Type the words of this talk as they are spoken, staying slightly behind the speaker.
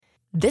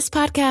This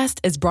podcast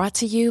is brought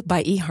to you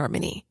by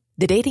eHarmony,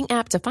 the dating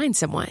app to find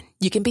someone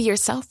you can be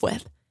yourself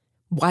with.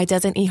 Why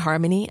doesn't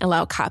eHarmony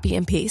allow copy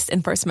and paste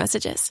in first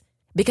messages?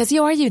 Because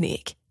you are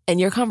unique, and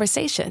your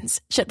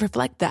conversations should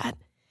reflect that.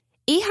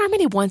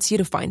 eHarmony wants you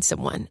to find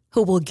someone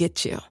who will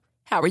get you.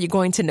 How are you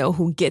going to know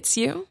who gets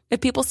you?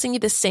 If people send you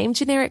the same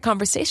generic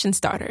conversation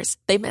starters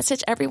they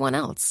message everyone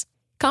else.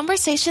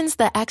 Conversations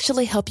that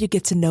actually help you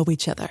get to know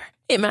each other.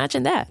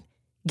 Imagine that.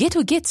 Get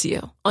who gets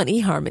you on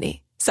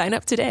eHarmony. Sign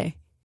up today.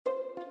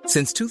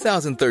 Since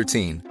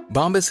 2013,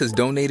 Bombas has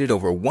donated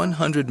over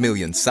 100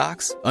 million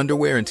socks,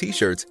 underwear, and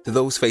T-shirts to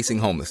those facing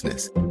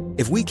homelessness.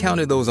 If we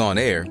counted those on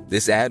air,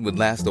 this ad would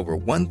last over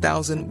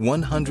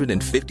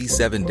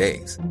 1,157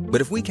 days.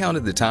 But if we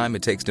counted the time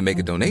it takes to make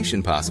a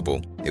donation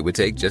possible, it would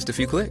take just a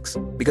few clicks.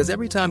 Because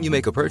every time you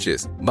make a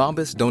purchase,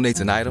 Bombas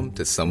donates an item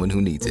to someone who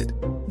needs it.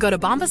 Go to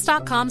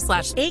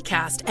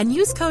bombas.com/ACAST and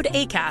use code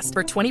ACAST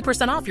for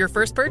 20% off your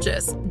first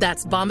purchase.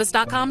 That's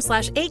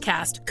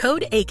bombas.com/ACAST,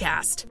 code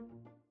ACAST.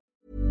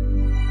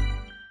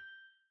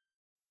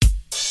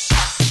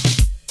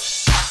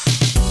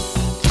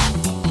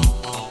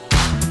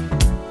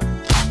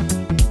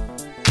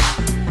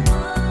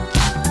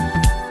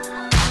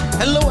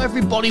 Hello,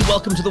 everybody.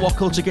 Welcome to the What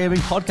Culture Gaming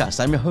Podcast.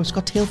 I'm your host,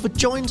 Scott Tailford,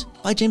 joined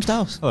by James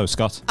Dowse. Hello,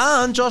 Scott.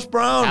 And Josh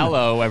Brown.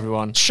 Hello,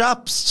 everyone.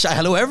 Chaps.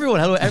 Hello, everyone.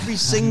 Hello, every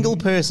single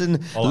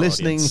person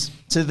listening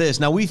to this.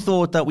 Now, we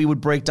thought that we would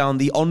break down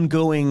the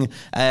ongoing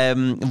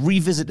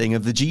revisiting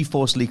of the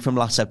GeForce leak from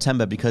last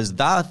September, because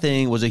that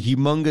thing was a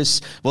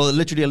humongous, well,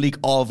 literally a leak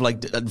of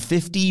like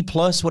 50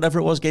 plus, whatever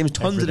it was, games,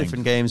 tons of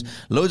different games,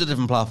 loads of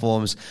different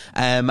platforms.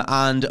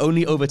 And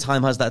only over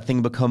time has that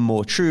thing become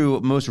more true,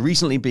 most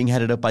recently being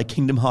headed up by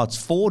Kingdom Hearts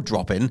 4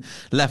 dropping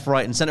left,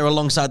 right, and center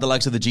alongside the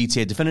likes of the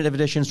GTA Definitive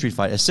Edition, Street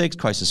Fighter 6,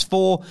 Crysis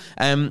 4.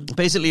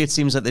 Basically, it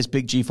seems that this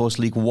big GeForce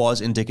leak was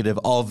indicative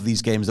of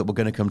these games that were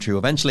going to come true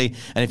eventually.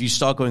 And if you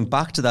start going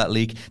back to that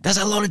leak, there's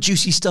a lot of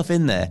juicy stuff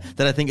in there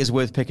that I think is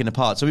worth picking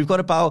apart. So we've got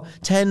about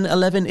 10,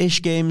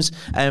 11-ish games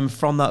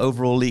from that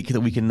overall leak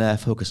that we can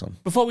focus on.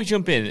 Before we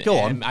jump in, go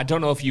on. I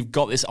don't know if you've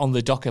got this on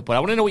the docket, but I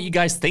want to know what you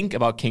guys think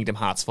about Kingdom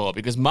Hearts 4,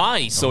 because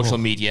my social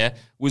media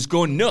was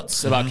going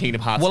nuts about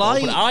Kingdom Hearts 4,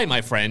 but I,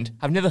 my friend,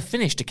 have never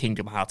finished a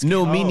Kingdom Hearts game.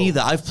 No, me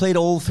neither. I've played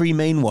all three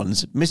main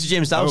ones. Mr.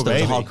 James Dowse is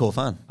a hardcore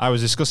fan. I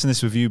was discussing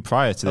this with you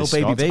prior to this,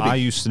 Scott. I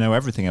used to know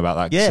everything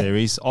about that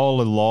series, all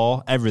the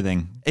lore,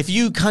 everything.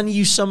 Can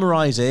you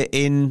summarize it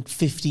in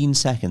 15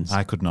 seconds?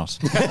 I could not.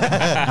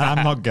 And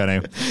I'm not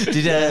going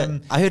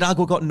to. I heard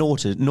Aqua got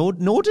Norded.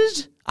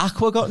 Norded?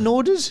 Aqua got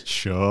Norded?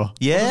 Sure.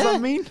 Yeah? What does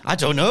that mean? I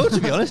don't know, to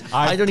be honest.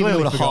 I don't even know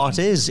what a heart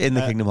is in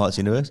the Kingdom Hearts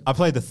universe. I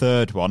played the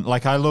third one.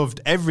 Like, I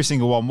loved every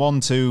single one.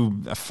 1, 2,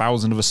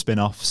 1,000 other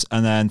spin-offs.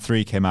 And then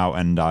 3 came out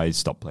and I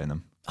stopped playing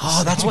them.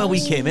 Oh, that's where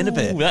we came in a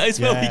bit. That is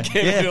where we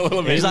came in a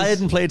little bit. Because I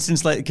hadn't played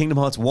since like Kingdom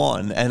Hearts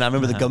 1, and I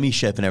remember the gummy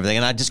ship and everything,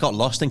 and I just got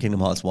lost in Kingdom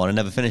Hearts 1 and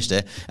never finished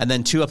it. And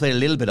then 2 I played a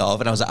little bit of,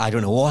 and I was like, I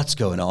don't know what's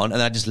going on.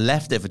 And I just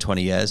left it for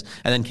 20 years,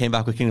 and then came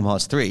back with Kingdom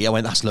Hearts 3. I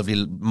went, that's a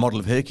lovely model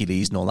of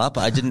Hercules and all that,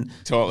 but I didn't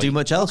do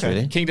much else,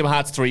 really. Kingdom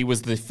Hearts 3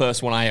 was the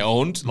first one I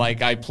owned.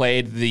 Like, I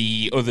played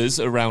the others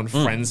around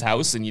friends'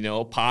 house, and,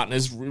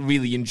 partners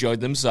really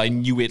enjoyed them, so I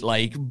knew it,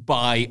 like,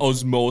 by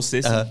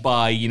osmosis,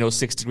 by,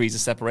 6 degrees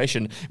of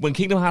separation. When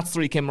Kingdom Hearts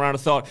 3 came around, I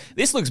thought,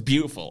 this looks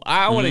beautiful.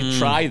 I want to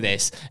try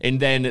this. And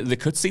then the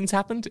cutscenes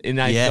happened, and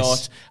I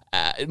thought,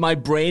 my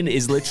brain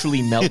is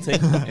literally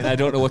melting, and I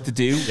don't know what to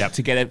do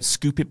to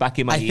scoop it back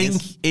in my ears. I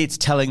think it's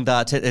telling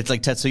that it's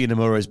like Tetsuya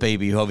Nomura's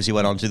baby, who obviously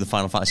went on to the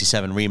Final Fantasy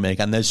VII remake,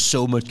 and there's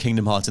so much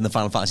Kingdom Hearts in the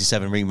Final Fantasy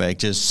VII remake,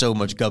 just so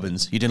much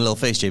gubbins. You doing a little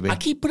face, JB? I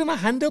keep putting my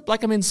hand up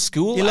like I'm in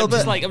school. I'm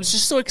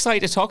just so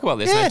excited to talk about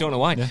this, and I don't know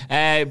why.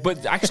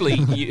 But actually,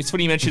 it's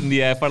funny you mentioned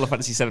the Final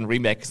Fantasy VII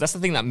remake, because that's the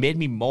thing that made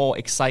me more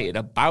excited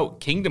about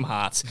Kingdom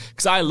Hearts,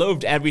 because I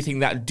loved everything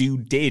that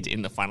dude did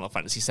in the Final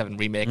Fantasy VII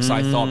remake, so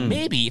I thought,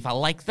 maybe if I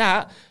like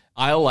that,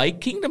 I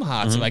like Kingdom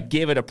Hearts. If I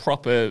give it a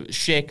proper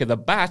shake of the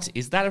bat,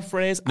 is that a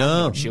phrase? No.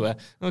 I'm not sure.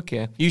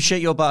 Okay. You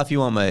shake your bat if you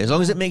want, mate. As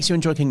long as it makes you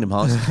enjoy Kingdom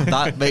Hearts,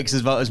 that makes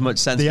about as much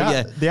sense.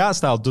 The art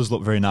style does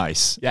look very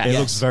nice. Yeah. It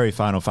looks very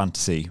Final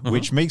Fantasy,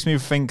 which makes me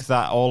think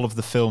that all of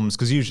the films,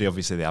 because usually,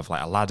 obviously, they have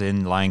like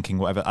Aladdin, Lion King,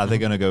 whatever. Are they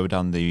going to go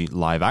down the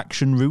live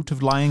action route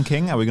of Lion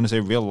King? Are we going to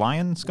say real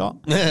lion, Scott?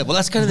 Yeah, well,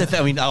 that's kind of the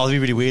thing. I mean, it'll be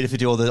really weird if they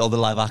do all the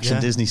live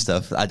action Disney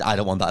stuff. I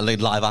don't want that. Like,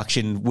 live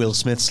action Will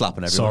Smith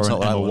slapping everyone.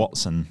 Soren Emma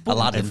Watson,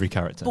 Aladdin, every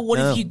character. But what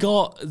if you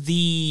got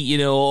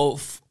the,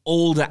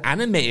 older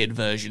animated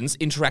versions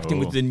interacting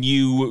with the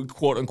new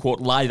quote-unquote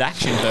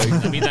live-action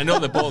versions? I mean, I know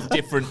they're both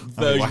different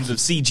versions of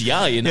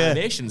CGI and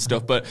animation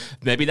stuff, but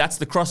maybe that's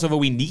the crossover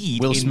we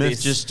need. Will in Smith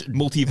this just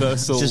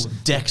multiversal... Just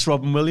decks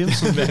Robin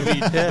Williams.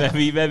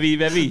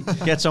 maybe.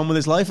 Gets on with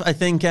his life. I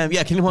think,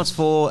 Kingdom Hearts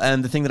 4,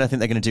 and the thing that I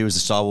think they're going to do is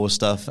the Star Wars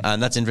stuff,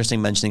 and that's interesting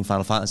mentioning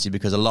Final Fantasy,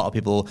 because a lot of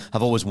people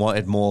have always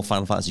wanted more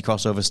Final Fantasy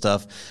crossover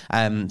stuff,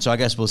 so I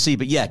guess we'll see.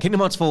 But yeah,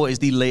 Kingdom Hearts 4 is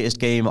the latest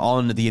game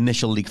on the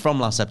initial leak from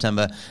last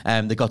September.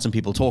 They got some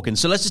people talking.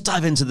 So let's just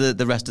dive into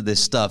the rest of this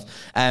stuff.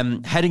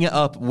 Heading it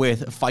up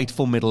with Fight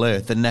for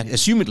Middle-earth,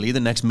 assumedly the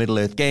next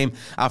Middle-earth game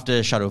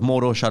after Shadow of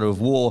Mordor, Shadow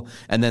of War,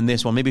 and then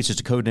this one, maybe it's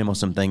just a code name or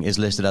something, is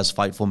listed as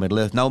Fight for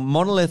Middle-earth. Now,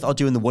 Monolith are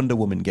doing the Wonder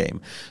Woman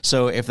game.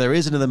 So if there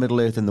is another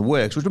Middle-earth in the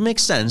works, which would make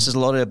sense, there's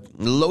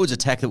loads of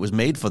tech that was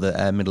made for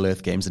the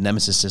Middle-earth games. The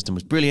Nemesis system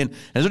was brilliant, and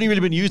it's only really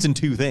been used in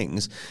 2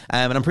 things.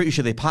 And I'm pretty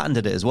sure they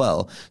patented it as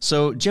well.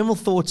 So general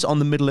thoughts on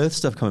the Middle-earth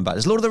stuff coming back.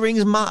 Does Lord of the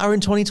Rings matter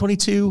in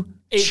 2022?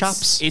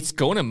 Chaps? It's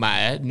going to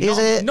matter. Is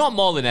it? Not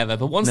more than ever,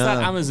 but once that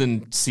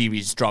Amazon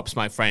series drops,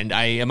 my friend,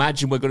 I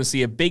imagine we're going to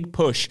see a big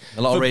push.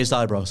 A lot of raised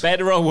eyebrows.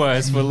 Better or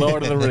worse for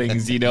Lord of the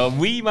Rings,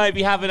 We might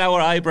be having our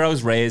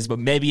eyebrows raised, but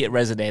maybe it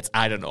resonates.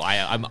 I don't know.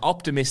 I'm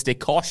optimistic,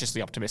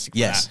 cautiously optimistic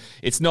for that.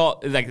 It's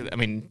not,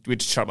 we're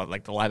just talking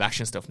about, the live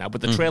action stuff now,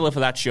 but the trailer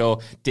for that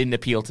show didn't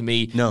appeal to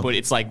me. No. But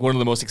it's, one of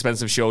the most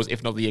expensive shows,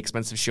 if not the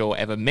expensive show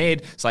ever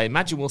made. So I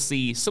imagine we'll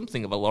see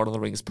something of a Lord of the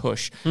Rings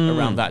push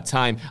around that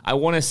time. I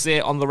want to say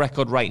on the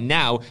record right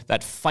now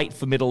that Fight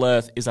for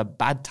Middle-earth is a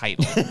bad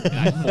title. And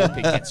I hope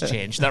it gets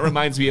changed. That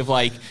reminds me of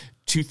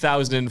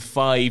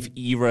 2005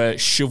 era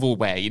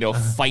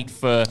shovelware, fight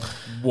for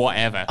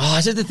whatever.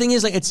 So the thing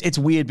is, it's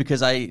weird because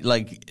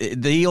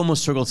they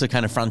almost struggled to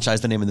kind of franchise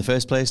the name in the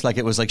first place.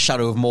 It was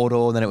Shadow of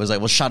Mordor, and then it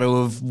was Shadow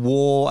of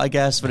War, I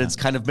guess, but it's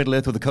kind of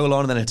Middle-earth with a colon,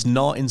 and then it's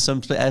not in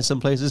some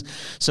places.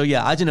 So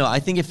yeah, I don't know. I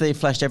think if they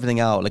fleshed everything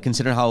out,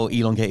 considering how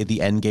elongated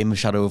the end game of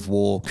Shadow of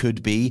War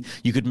could be,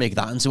 you could make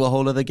that into a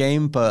whole other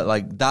game.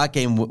 But that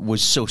game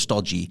was so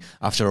stodgy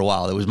after a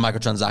while. There was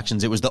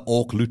microtransactions. It was the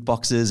orc loot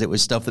boxes. It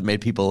was stuff that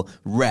made people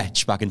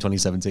wretch back in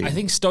 2017. I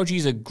think stodgy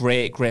is a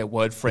great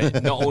word for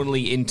it, not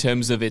only in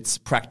terms of its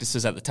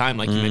practices at the time,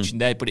 like you mentioned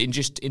there, but in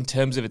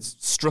terms of its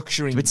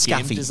structuring,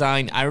 game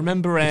design. I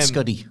remember...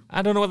 Scuddy.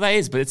 I don't know what that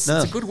is, but it's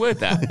a good word,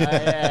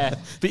 that.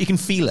 But you can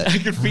feel it. I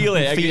can feel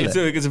it.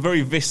 It's a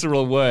very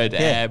visceral word.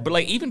 Yeah.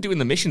 But even doing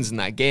the missions in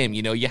that game,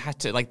 you had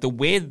to... the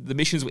way the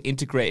missions were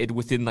integrated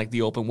within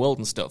the open world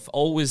and stuff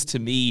always, to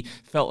me,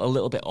 felt a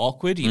little bit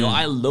awkward.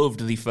 I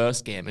loved the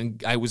first game,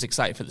 and I was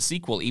excited for the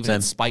sequel, even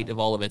in spite of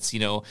all of its,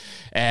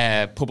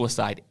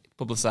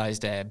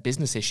 publicized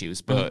business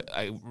issues, but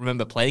I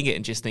remember playing it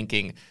and just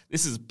thinking,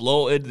 this is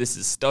bloated, this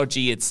is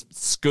stodgy, it's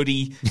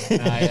scuddy,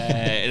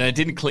 and I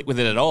didn't click with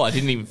it at all. I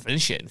didn't even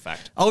finish it, in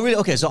fact. Oh, really?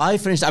 Okay, so I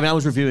finished, I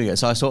was reviewing it,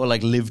 so I sort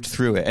of lived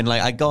through it, and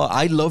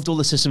I loved all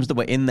the systems that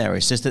were in there.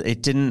 It's just that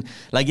it didn't,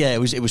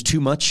 it was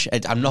too much.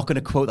 I'm not going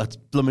to quote that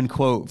blooming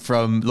quote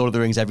from Lord of the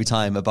Rings every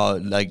time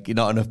about,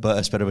 not enough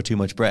butter spread over too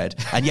much bread,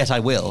 and yet I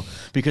will,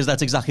 because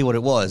that's exactly what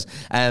it was.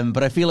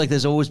 But I feel like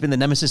there's always been the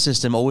Nemesis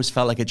system, always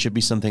felt like it should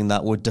be something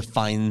that would define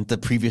the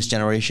previous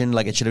generation.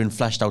 It should have been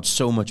fleshed out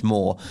so much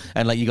more.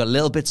 And you got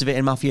little bits of it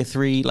in Mafia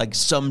 3.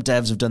 Some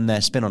devs have done their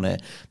spin on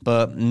it,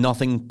 but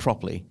nothing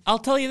properly. I'll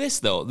tell you this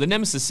though, the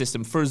Nemesis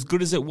system, for as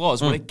good as it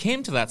was, when it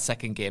came to that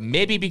second game,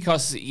 maybe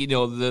because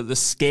the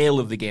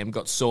scale of the game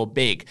got so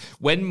big,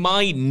 when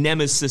my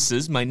nemesis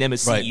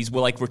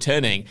were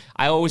returning,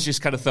 I always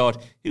just kind of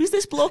thought, who's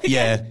this bloke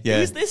again? Yeah.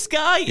 Who's this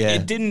guy? Yeah.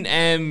 It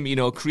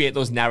didn't create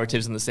those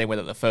narratives in the same way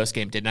that the first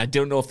game did. And I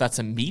don't know if that's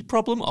a me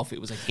problem or if it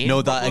was a game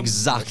problem. That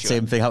exact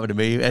same thing happened to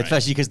me,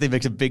 especially because they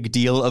make a big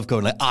deal of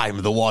going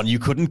I'm the one you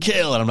couldn't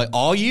kill, and I'm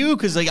are you?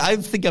 Because I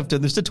think I've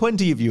done this to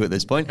 20 of you at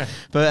this point.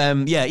 But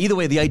either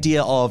way, the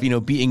idea of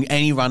beating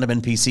any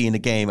random NPC in a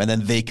game and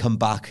then they come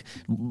back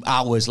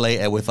hours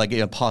later with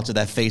parts of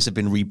their face have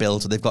been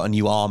rebuilt, or they've got a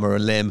new arm or a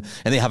limb,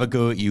 and they have a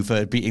go at you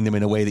for beating them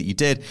in a way that you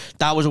did.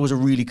 That was always a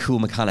really cool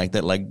mechanic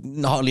that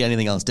hardly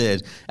anything else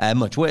did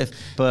much with.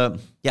 But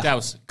yeah,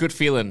 Douse, good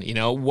feeling.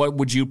 What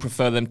would you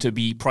prefer them to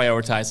be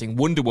prioritizing,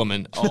 Wonder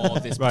Woman or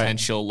this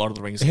potential Lord of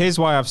the Rings? Here's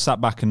why I've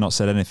sat back and not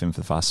said anything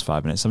for the past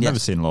 5 minutes. I've never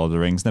seen Lord of the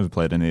Rings, never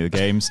played any of the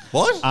games.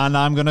 What? And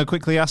I'm going to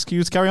quickly ask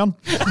you to carry on.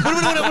 Wait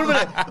a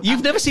minute.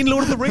 You've never seen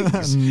Lord of the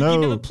Rings? No.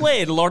 You never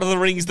played Lord of the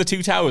Rings: The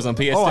Two Towers on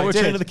PS4? Oh, I did.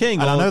 Return of the King,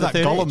 and I know that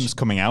Third Gollum's Age.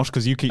 coming out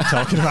because you keep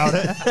talking about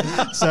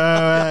it. So,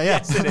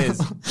 yes, it is.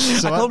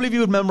 I can't believe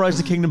you would memorize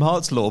the Kingdom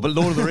Hearts lore, but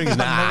Lord of the Rings,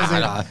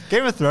 nah.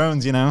 Game of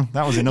Thrones,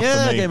 that was enough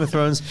for me. Game of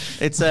Thrones.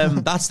 It's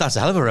that's a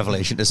hell of a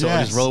revelation to sort of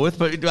just roll with.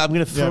 But I'm going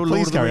to throw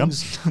Lord of the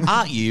Rings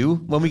at you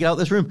when we get out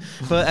this room.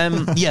 But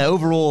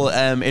overall,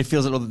 it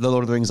feels like the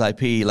Lord of the Rings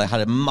IP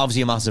had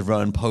obviously a massive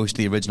run post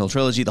the original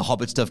trilogy. The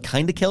Hobbit stuff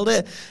kind of killed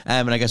it,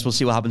 and I guess we'll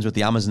see what happens with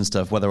the Amazon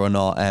stuff, whether or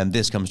not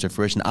this comes to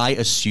fruition. I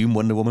assume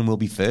Wonder Woman will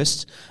be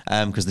first,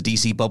 because the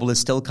DC bubble is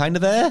still kind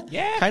of there,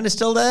 kind of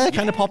still there,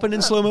 kind of popping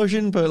in slow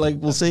motion. But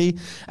we'll see.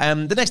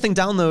 The next thing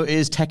down though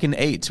is Tekken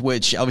 8,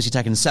 which obviously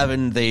Tekken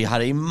 7 they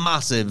had a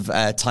massive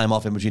time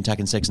off in between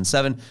Tekken 6 and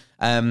 7.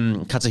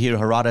 Katsuhiro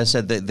Harada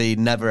said that they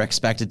never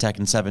expected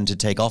Tekken 7 to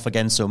take off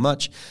again so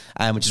much,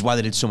 which is why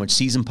they did so much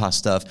season pass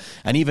stuff.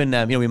 And even,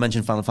 we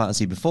mentioned Final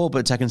Fantasy before,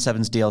 but Tekken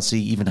 7's DLC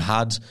even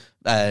had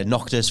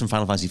Noctis from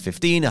Final Fantasy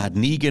 15, it had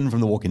Negan from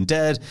The Walking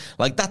Dead.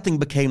 That thing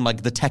became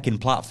the Tekken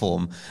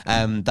platform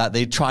that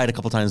they tried a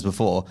couple times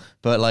before.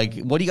 But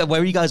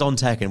where are you guys on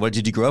Tekken? Where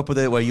did you grow up with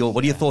it? What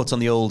are your thoughts on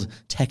the old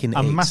Tekken 8?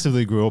 I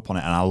massively grew up on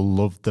it and I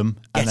loved them.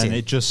 And then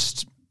it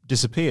just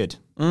disappeared,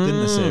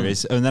 didn't the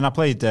series? And then I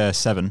played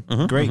 7.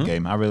 Great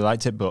game. I really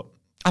liked it, but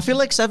I feel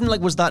like 7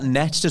 was that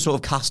net to sort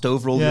of cast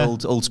over all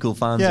the old school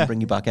fans and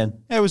bring you back in.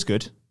 it was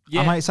good.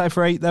 Yeah. Am I excited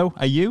for 8 though?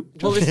 Are you?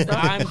 Well,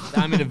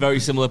 I'm in a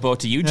very similar boat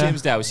to you,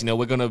 James Dowse.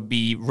 We're going to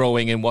be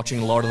rowing and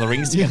watching Lord of the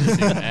Rings together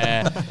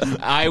soon.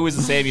 I was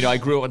the same. I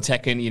grew up on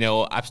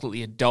Tekken.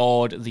 Absolutely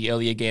adored the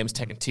earlier games,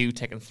 Tekken 2,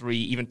 Tekken 3,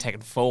 even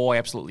Tekken 4. I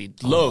absolutely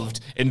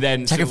loved. And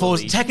then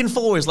Tekken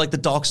 4 is like the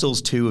Dark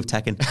Souls 2 of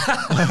Tekken.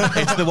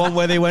 It's the one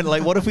where they went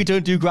like, what if we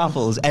don't do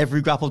grapples?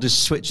 Every grapple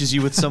just switches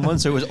you with someone,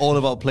 so it was all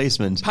about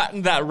placement.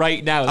 Patent that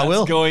right now.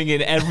 That's going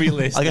in every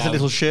list. I guess a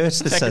little shirt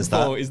that says that.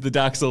 Tekken 4 is the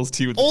Dark Souls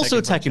 2 of the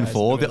Also Tekken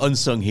 4, the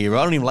unsung hero.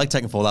 I don't even like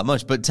Tekken 4 that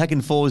much, but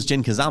Tekken 4's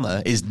Jin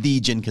Kazama is the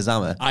Jin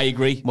Kazama. I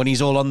agree. When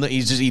he's all on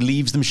he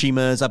leaves the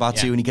Mishima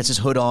Zaibatsu and he gets his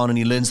hood on and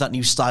he learns that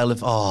new style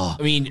of, I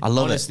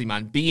love honestly, it.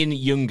 man, being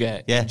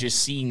younger and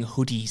just seeing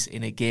hoodies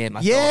in a game.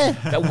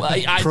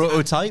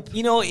 Prototype.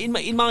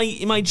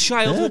 In my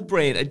childhood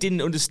brain, I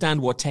didn't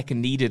understand what Tekken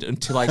needed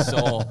until I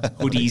saw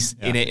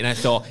hoodies in it, and I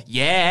thought,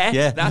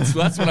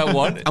 that's what I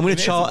want. I'm going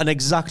to chart an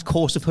exact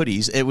course of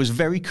hoodies. It was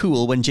very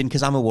cool when Jin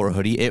Kazama wore a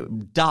hoodie.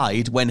 It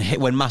died when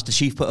Master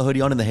Chief put a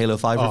hoodie on in the Halo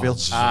 5 reveal.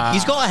 He's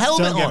got a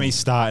helmet on. Don't get me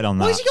started on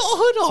that. Why has he got a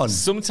hood on?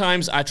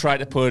 Sometimes I try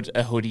to put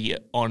a hoodie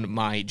on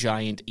my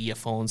giant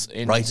earphones,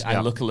 and I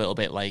look a little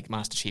bit like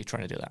Master Chief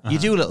trying to do that. You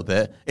do a little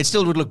bit. It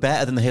still would look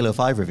better than the Halo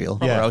 5 reveal.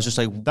 Where I was just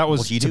like, that was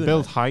what are you to doing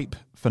build there? hype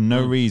for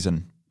no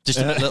reason. Just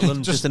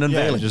an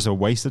unveiling. Just a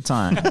waste of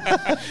time.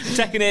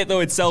 Tekken 8, though,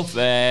 itself,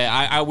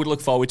 I would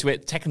look forward to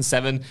it. Tekken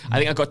 7, I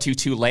think I got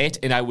too late,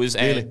 and I was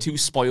too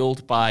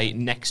spoiled by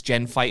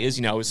next-gen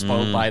fighters. I was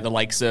spoiled by the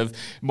likes of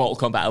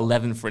Mortal Kombat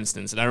 11, for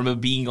instance, and I remember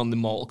being on the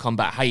Mortal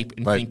Kombat hype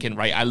and thinking,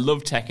 I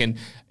love Tekken.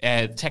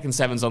 Tekken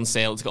 7's on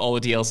sale. It's got all the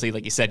DLC,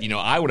 like you said.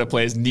 I want to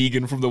play as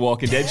Negan from The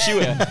Walking Dead,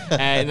 sure.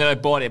 And then I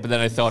bought it, but then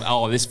I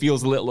thought, this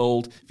feels a little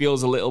old,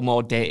 feels a little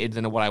more dated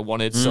than what I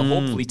wanted. So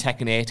hopefully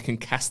Tekken 8 can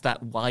cast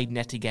that wide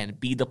net again,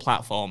 be the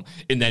platform,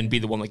 and then be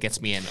the one that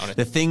gets me in on it.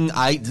 The thing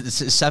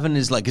 7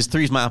 is because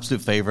 3 is my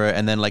absolute favorite,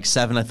 and then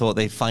 7 I thought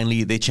they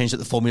changed up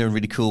the formula in a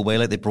really cool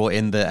way. They brought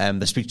in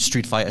the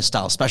Street Fighter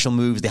style special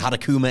moves. They had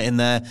Akuma in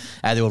there.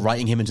 They were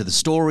writing him into the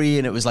story,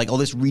 and it was all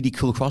this really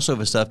cool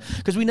crossover stuff.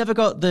 Because we never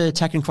got the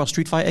Tekken Cross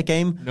Street Fighter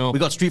game. No. We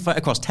got Street Fighter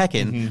Cross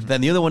Tekken.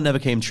 Then the other one never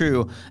came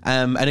true.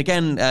 And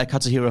again,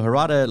 Katsuhiro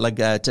Harada,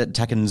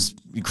 Tekken's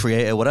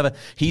creator, whatever,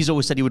 he's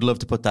always said he would love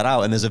to put that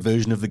out. And there's a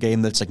version of the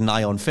game that's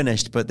nigh on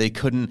finished, but they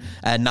couldn't.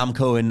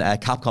 Namco and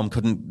Capcom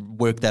couldn't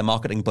work their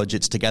marketing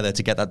budgets together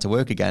to get that to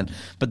work again.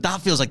 But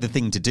that feels like the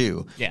thing to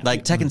do. Yeah.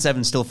 Tekken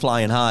 7's still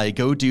flying high.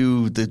 Go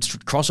do the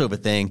crossover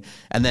thing,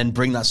 and then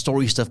bring that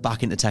story stuff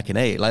back into Tekken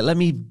 8. Let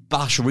me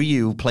bash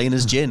Ryu playing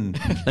as Jin.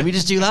 Let me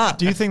just do that.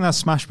 Do you think that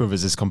Smash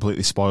Brothers has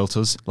completely spoiled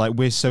us?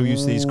 We're so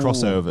used to these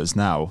crossovers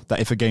now that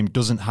if a game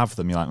doesn't have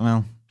them, you're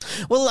like,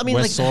 well, I mean,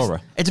 where's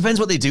Sora? It depends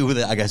what they do with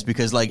it, I guess,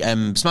 because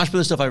Smash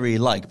Brothers stuff I really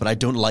like, but I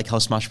don't like how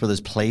Smash Brothers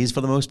plays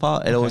for the most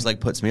part. It always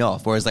puts me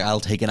off. Whereas I'll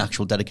take an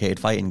actual dedicated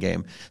fighting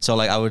game. So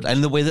I would,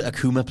 and the way that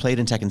Akuma played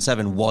in Tekken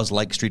 7 was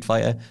like Street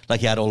Fighter.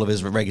 He had all of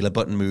his regular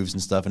button moves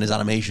and stuff, and his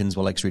animations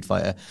were like Street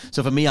Fighter.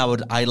 So for me, I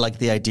like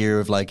the idea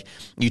of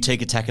you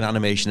take a Tekken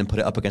animation and put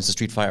it up against a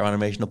Street Fighter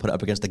animation, or put it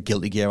up against the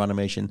Guilty Gear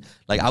animation.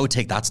 I would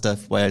take that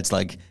stuff where it's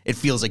it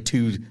feels like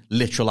two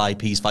literal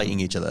IPs fighting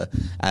each other.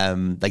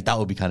 That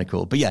would be kind of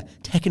cool. But yeah,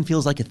 Tekken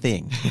feels like a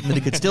thing. But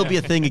it could still be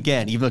a thing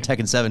again, even though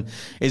Tekken 7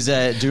 is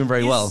doing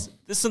very well.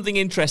 There's something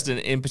interesting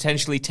in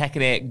potentially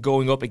Tekken 8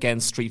 going up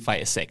against Street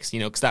Fighter 6,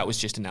 because that was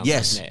just announced,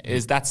 isn't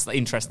it? That's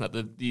interesting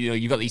that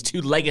you've got these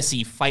two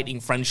legacy fighting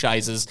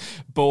franchises,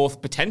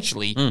 both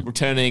potentially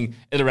returning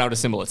at around a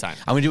similar time.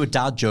 I'm going to do a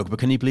dad joke, but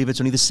can you believe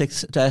it's only the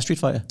 6th Street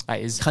Fighter?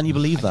 Can you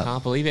believe that? I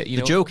can't believe it.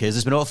 The joke is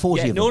there's been over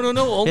 40 of them.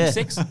 No, only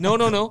 6. No.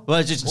 Well,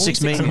 it's just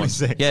 6 main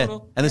ones. Yeah,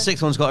 and the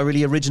 6th one's got a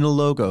really original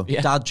logo.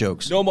 Yeah. Dad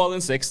jokes. No more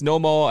than 6. No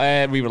more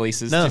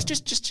re-releases. No.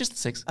 Just the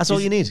 6. That's all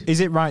you need.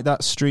 Is it right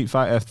that Street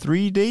Fighter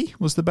 3D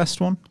was the best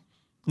one?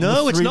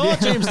 No, it's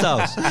not, James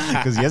Dowse.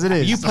 Because yes, it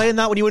is. Are you playing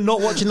that when you were not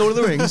watching Lord of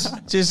the Rings?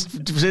 Just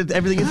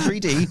everything in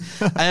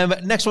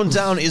 3D. Next one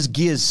down is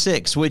Gears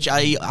 6, which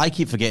I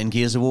keep forgetting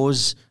Gears of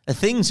War's a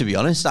thing, to be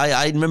honest.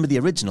 I remember the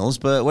originals,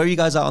 but where are you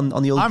guys at on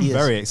the old Gears?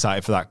 I'm very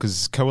excited for that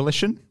because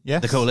Coalition,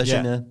 The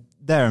Coalition, yeah.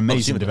 They're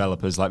amazing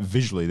developers.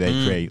 Visually, they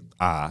create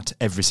art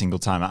every single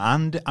time.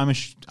 And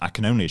I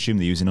can only assume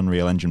they're using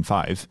Unreal Engine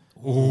 5.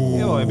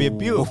 It'll be a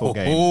beautiful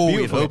game.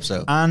 You'd hope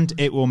so. And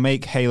it will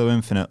make Halo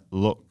Infinite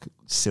look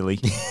silly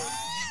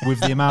with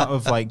the amount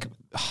of I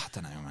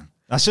don't know, man.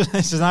 It's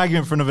just an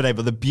argument for another day.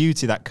 But the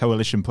beauty that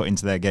Coalition put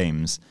into their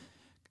games,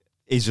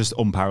 is just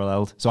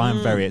unparalleled. So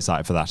I'm very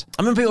excited for that.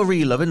 I mean, people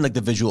really loving like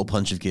the visual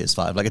punch of Gears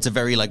 5. Like it's a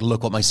very like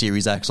look what my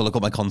Series X or look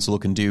what my console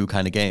can do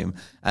kind of game.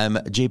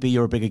 JB,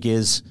 you're a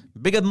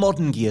bigger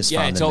modern Gears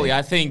fan. Yeah, totally.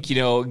 I think,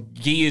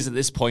 Gears at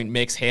this point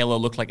makes Halo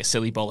look like a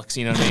silly bollocks.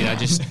 You know what I mean? I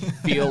just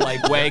feel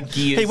like where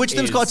Gears Hey, which of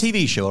them's got a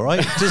TV show,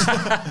 right? Just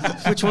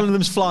which one of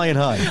them's flying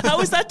high? How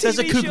is that TV There's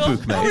a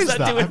cookbook, show? mate. How is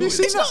that doing?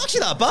 It's not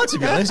actually that bad, to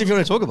be honest, if you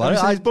want to talk about it.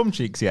 Have you seen his bum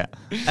cheeks yet?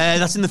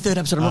 That's in the 3rd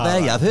episode. I'm not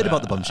there yet. I've heard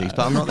about the bum cheeks,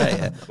 but I'm not there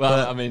yet.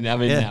 Well, but, I'm in now.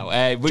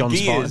 With John's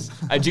Gears,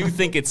 I do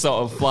think it's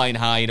sort of flying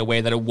high in a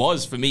way that it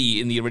was for me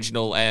in the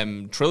original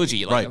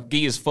trilogy. Like Right.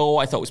 Gears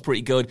 4, I thought was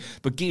pretty good,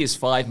 but Gears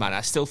 5, man,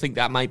 I still think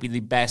that might be the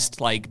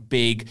best, like,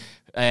 big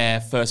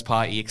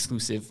first-party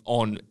exclusive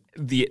on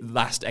the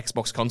last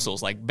Xbox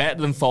consoles. Like,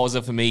 better than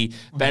Forza for me,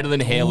 better than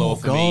Halo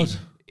for me.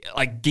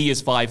 Like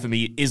Gears 5 for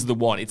me is the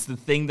one. It's the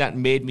thing that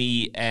made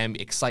me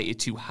excited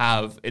to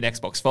have an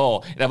Xbox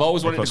 4. And I've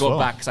always wanted to go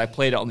back because I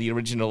played it on the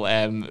original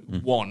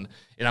one,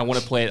 and I want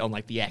to play it on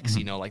like the X,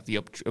 like the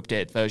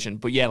updated version.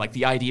 But yeah, like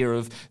the idea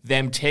of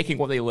them taking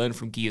what they learned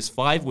from Gears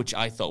 5, which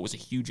I thought was a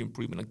huge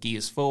improvement on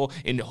Gears 4,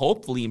 and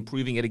hopefully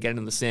improving it again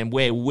in the same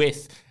way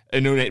with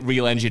an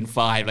Unreal Engine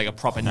 5, like a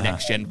proper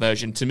next-gen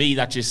version. To me,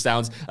 that just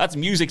that's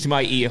music to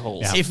my ear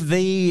holes. Yeah. If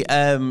they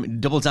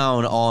double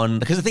down on...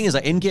 Because the thing is,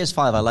 like, in Gears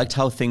 5, I liked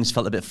how things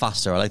felt a bit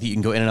faster. I like that you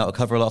can go in and out of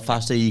cover a lot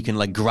faster. You can,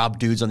 like, grab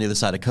dudes on the other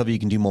side of cover. You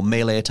can do more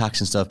melee attacks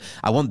and stuff.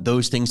 I want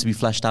those things to be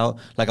fleshed out.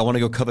 Like, I want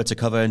to go cover to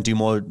cover and do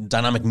more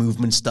dynamic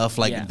movement stuff.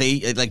 Like,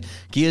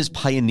 Gears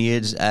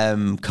pioneered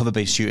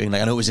cover-based shooting.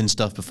 Like, I know it was in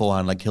stuff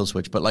beforehand, like Kill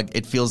Switch, but, like,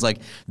 it feels like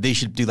they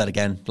should do that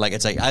again. Like,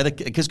 it's like either...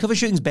 Because cover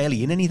shooting's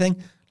barely in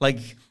anything. Like...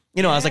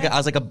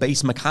 as like a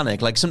base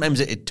mechanic, like sometimes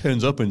it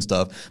turns up and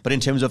stuff, but in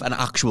terms of an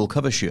actual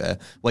cover shooter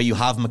where you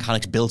have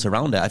mechanics built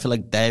around it, I feel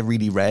like they're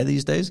really rare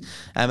these days.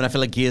 And I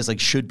feel like Gears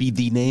should be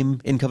the name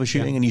in cover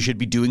shooting, and you should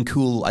be doing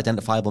cool,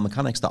 identifiable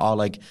mechanics that are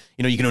like,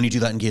 you can only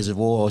do that in Gears of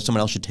War, or someone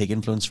else should take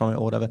influence from it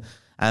or whatever.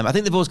 I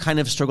think they've always kind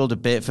of struggled a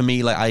bit. For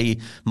me,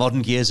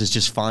 modern Gears is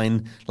just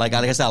fine. Like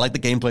I said, I like the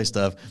gameplay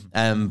stuff,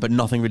 but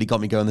nothing really got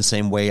me going the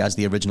same way as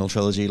the original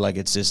trilogy. Like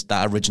it's just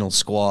that original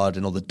squad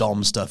and all the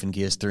Dom stuff in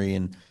Gears 3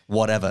 and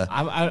whatever.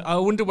 I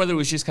wonder whether it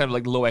was just kind of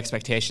like low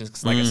expectations,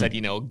 because like I said,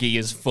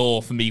 Gears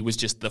 4 for me was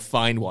just the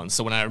fine one.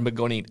 So when I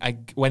remember I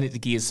went into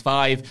Gears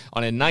 5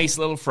 on a nice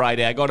little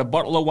Friday, I got a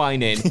bottle of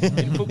wine in,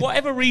 and for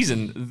whatever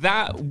reason,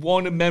 that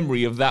one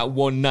memory of that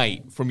one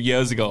night from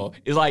years ago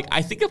is like,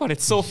 I think about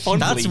it so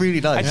fondly. That's really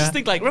nice. I just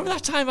think remember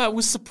that time I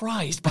was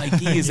surprised by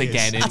Gears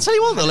again? And I'll tell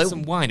you what, though, had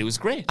some wine. It was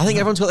great. I think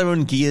everyone's got their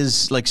own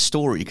Gears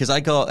story, because I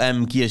got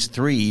Gears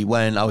 3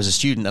 when I was a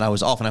student and I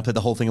was off, and I played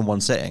the whole thing in one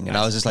sitting, and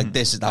I was just like,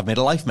 I've made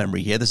a life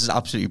memory here. This is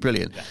absolutely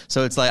brilliant. Yeah.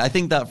 So it's like, I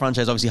think that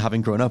franchise, obviously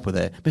having grown up with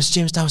it. Mr.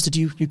 James Dowse, did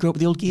you grow up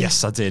with the old Gears?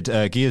 Yes, I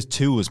did. Gears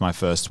 2 was my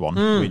first one,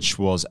 which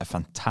was a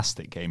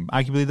fantastic game.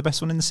 Arguably the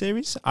best one in the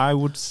series, I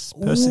would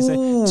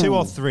personally say. 2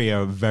 or 3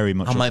 are very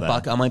much I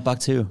might back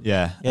 2.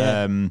 Yeah.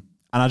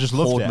 And I just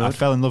loved it. I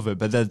fell in love with it.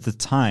 But at the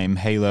time,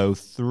 Halo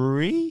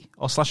 3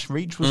 or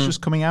 /Reach was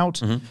just coming out.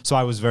 So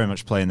I was very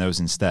much playing those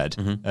instead.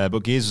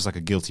 But Gears was like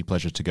a guilty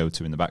pleasure to go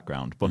to in the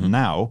background. But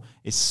now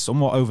it's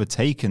somewhat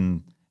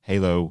overtaken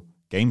Halo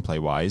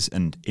gameplay-wise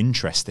and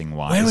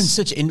interesting-wise.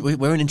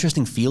 We're in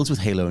interesting fields with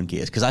Halo and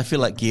Gears, because I feel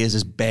like Gears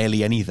is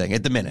barely anything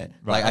at the minute.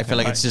 Right, I feel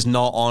like it's just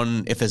not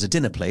on, if there's a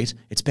dinner plate,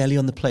 it's barely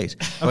on the plate.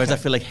 Whereas I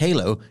feel like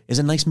Halo is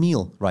a nice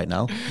meal right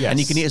now. Yes. And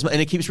you can eat,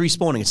 and it keeps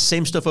respawning. It's the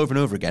same stuff over and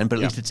over again, but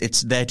at least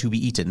it's there to be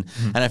eaten.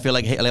 And I feel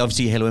like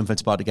obviously Halo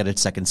Infinite's about to get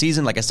its second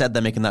season. Like I said,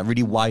 they're making that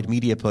really wide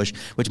media push,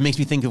 which makes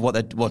me think of what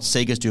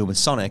Sega's doing with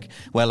Sonic,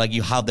 where like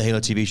you have the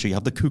Halo TV show, you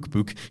have the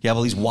cookbook, you have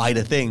all these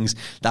wider things.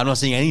 I'm not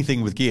seeing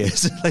anything with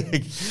Gears.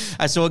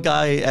 I saw a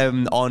guy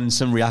on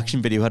some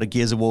reaction video who had a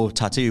Gears of War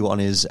tattoo on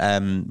his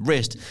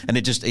wrist, and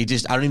I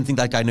don't even think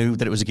that guy knew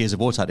that it was a Gears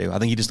of War tattoo. I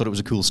think he just thought it was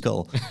a cool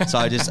skull. So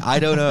I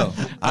don't know.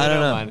 I don't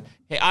know. Man.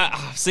 Hey,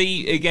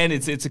 see, again,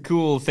 it's a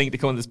cool thing to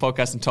come on this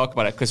podcast and talk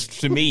about it, because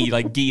to me,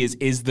 like, Gears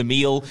is the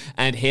meal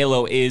and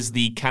Halo is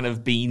the can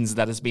of beans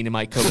that has been in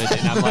my cupboard,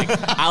 and I'm like,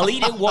 I'll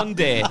eat it one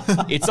day.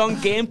 It's on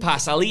Game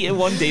Pass. I'll eat it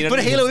one day. But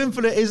Halo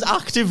Infinite is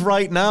active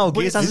right now.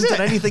 Gears hasn't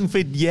done anything for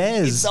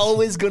years. It's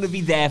always going to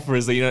be there for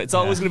us. It's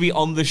always going to be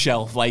on the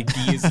shelf. Like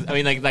Gears, I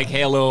mean, like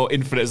Halo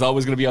Infinite is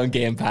always going to be on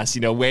Game Pass.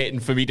 Waiting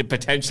for me to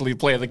potentially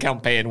play the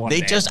campaign one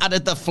day. They just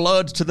added the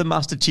Flood to the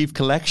Master Chief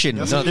Collection.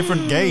 That's a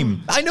different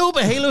game. I know,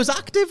 but Halo's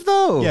active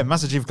though. Yeah,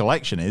 Master Chief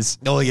Collection is.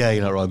 Oh yeah,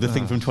 you're not wrong. The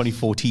thing from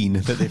 2014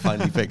 that they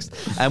finally fixed.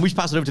 And we should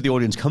pass it over to the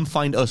audience. Come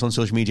find us on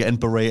social media and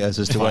berate us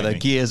as to whether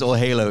Gears or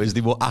Halo is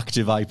the more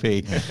active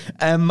IP.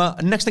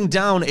 Next thing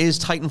down is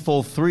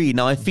Titanfall 3.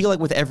 Now I feel like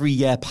with every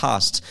year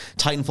past,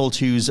 Titanfall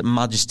 2's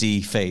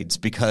majesty fades,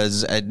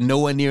 because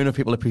nowhere near enough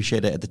people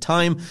appreciate it at the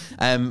time.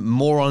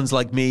 Morons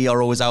like me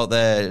are always out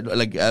there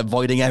like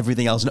avoiding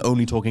everything else and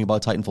only talking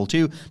about Titanfall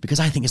 2, because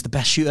I think it's the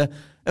best shooter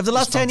of the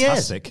last 10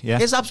 years. Yeah.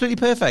 It's absolutely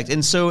perfect.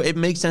 And so it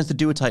makes sense to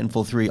do a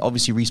Titanfall 3.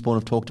 Obviously, Respawn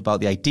have talked about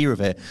the idea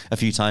of it a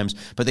few times,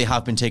 but they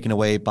have been taken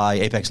away by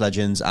Apex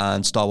Legends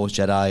and Star Wars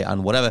Jedi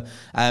and whatever.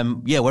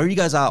 Where are you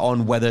guys at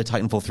on whether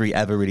Titanfall 3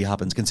 ever really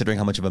happens, considering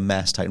how much of a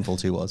mess Titanfall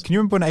 2 was? Can you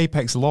remember when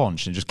Apex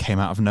launched and it just came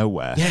out of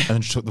nowhere? Yeah. And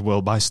then just took the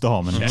world by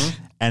storm?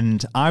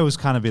 And I was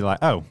kind of be like,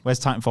 oh, where's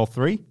Titanfall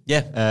 3?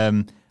 Yeah.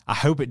 I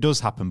hope it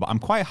does happen, but I'm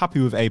quite happy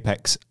with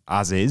Apex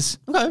as is,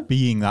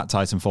 being that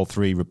Titanfall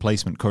 3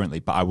 replacement currently,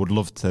 but I would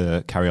love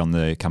to carry on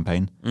the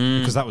campaign,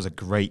 because that was a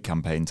great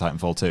campaign,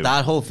 Titanfall 2.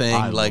 That whole thing,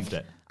 I loved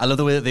it. I love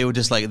the way that they were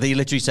just like, they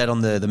literally said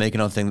on the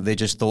making of thing that they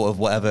just thought of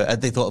whatever,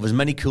 they thought of as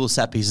many cool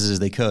set pieces as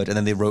they could, and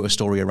then they wrote a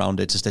story around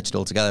it to stitch it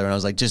all together, and I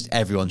was like, just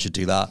everyone should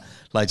do that.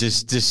 Like,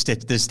 just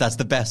stitch this, that's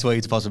the best way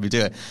to possibly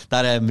do it.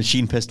 That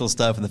machine pistol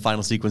stuff and the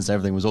final sequence and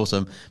everything was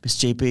awesome.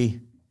 Mr.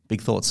 JP,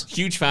 big thoughts?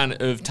 Huge fan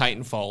of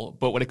Titanfall,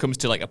 but when it comes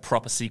to like a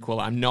proper sequel,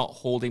 I'm not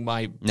holding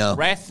my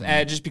breath,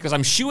 just because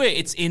I'm sure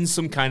it's in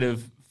some kind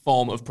of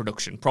form of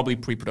production, probably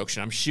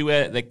pre-production. I'm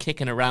sure they're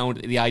kicking around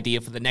the idea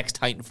for the next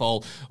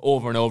Titanfall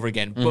over and over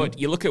again. But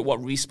you look at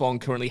what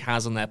Respawn currently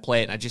has on their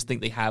plate, and I just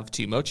think they have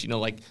too much. You know,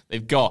 like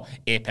they've got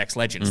Apex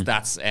Legends,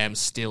 that's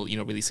still, you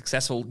know, really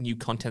successful. New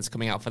content's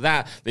coming out for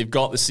that. They've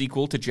got the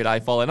sequel to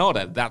Jedi Fallen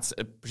Order, that's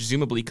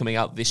presumably coming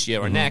out this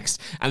year or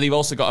next. And they've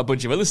also got a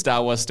bunch of other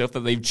Star Wars stuff that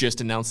they've just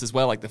announced as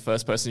well, like the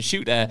first-person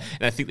shooter, and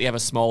I think they have a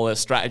smaller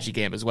strategy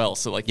game as well.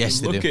 So like, you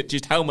look at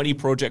just how many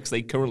projects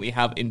they currently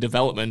have in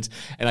development,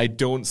 and I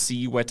don't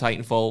see where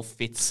Titanfall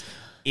fits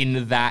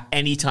in that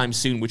anytime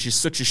soon, which is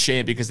such a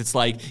shame, because it's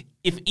like,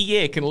 if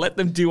EA can let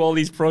them do all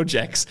these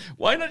projects,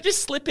 why not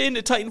just slip in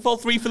a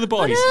Titanfall 3 for the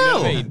boys? You know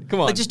what I mean?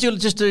 Come on. Like, just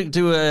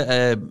do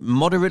a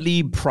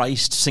moderately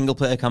priced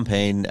single-player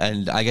campaign,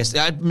 and I guess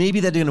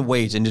maybe they're going to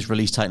wait and just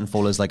release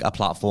Titanfall as like a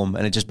platform,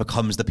 and it just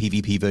becomes the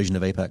PvP version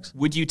of Apex.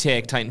 Would you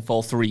take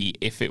Titanfall 3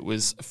 if it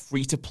was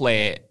free to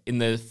play in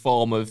the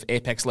form of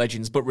Apex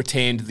Legends, but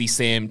retained the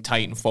same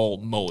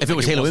Titanfall mode? If it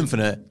was Halo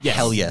Infinite,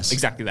 hell yes.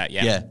 Exactly that,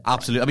 yeah. Yeah,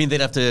 absolutely. I mean,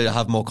 they'd have to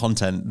have more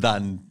content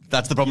than...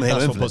 That's the problem with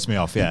Halo That's Infinite. what puts me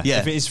off, yeah.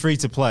 If it is free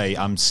to play,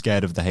 I'm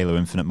scared of the Halo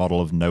Infinite model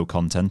of no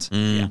content.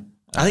 Yeah.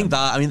 I think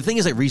the thing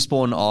is, like,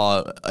 Respawn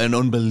are an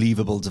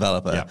unbelievable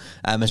developer,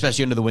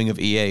 especially under the wing of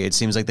EA. It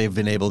seems like they've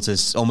been able to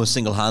almost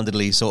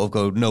single-handedly sort of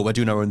go, no, we're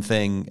doing our own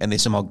thing, and they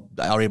somehow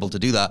are able to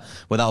do that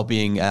without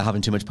being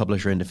having too much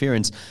publisher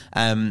interference.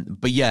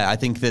 But yeah, I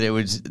think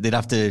that they'd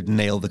have to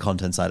nail the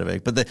content side of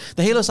it. But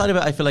the Halo side of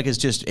it, I feel like it's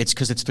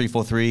because it's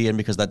 343, and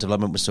because that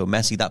development was so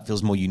messy, that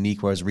feels more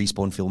unique, whereas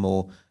Respawn feel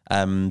more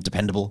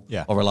dependable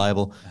or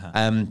reliable.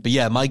 But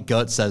yeah, my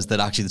gut says that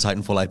actually the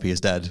Titanfall IP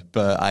is dead,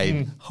 but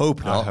I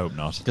hope not. I hope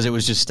not. Because it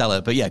was just stellar.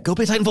 But yeah, go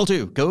play Titanfall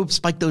 2. Go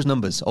spike those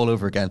numbers all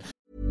over again.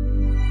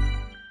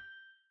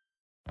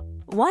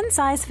 One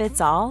size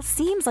fits all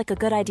seems like a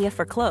good idea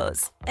for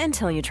clothes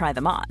until you try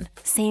them on.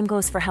 Same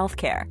goes for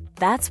healthcare.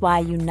 That's why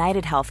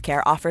United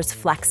Healthcare offers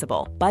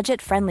flexible,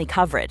 budget-friendly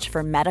coverage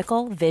for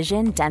medical,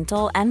 vision,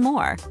 dental, and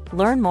more.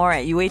 Learn more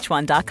at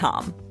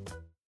UH1.com.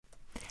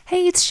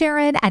 Hey, it's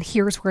Sharon, and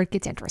here's where it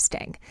gets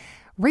interesting.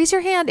 Raise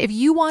your hand if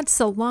you want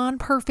salon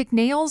perfect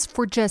nails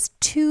for just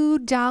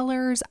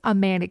 $2 a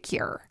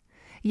manicure.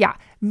 Yeah,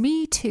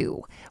 me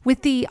too.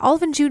 With the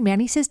Olive & June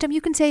Mani system, you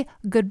can say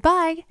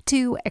goodbye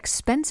to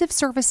expensive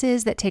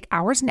services that take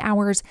hours and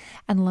hours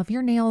and love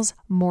your nails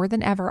more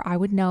than ever. I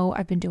would know.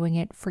 I've been doing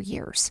it for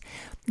years.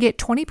 Get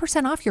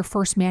 20% off your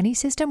first Mani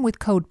system with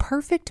code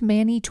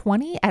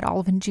PERFECTMANI20 at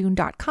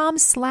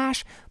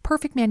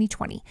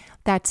oliveandjune.com/PERFECTMANI20.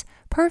 That's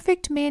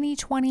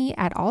PERFECTMANI20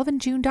 at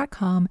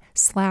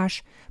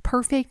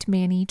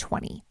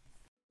oliveandjune.com/PERFECTMANI20.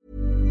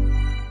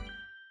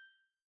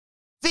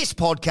 This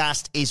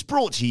podcast is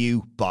brought to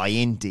you by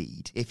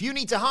Indeed. If you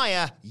need to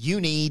hire,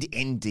 you need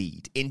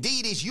Indeed.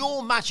 Indeed is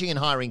your matching and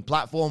hiring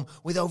platform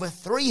with over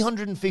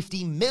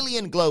 350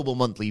 million global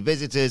monthly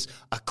visitors,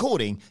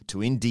 according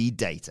to Indeed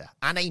data,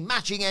 and a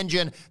matching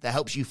engine that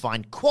helps you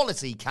find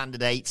quality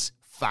candidates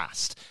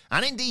fast.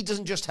 And Indeed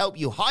doesn't just help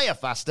you hire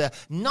faster.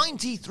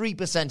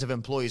 93% of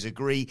employers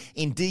agree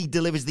Indeed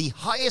delivers the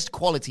highest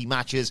quality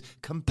matches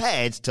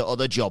compared to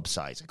other job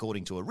sites,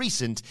 according to a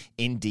recent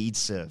Indeed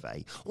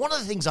survey. One of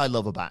the things I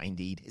love about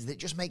Indeed is that it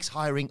just makes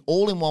hiring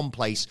all in one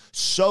place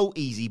so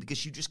easy,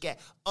 because you just get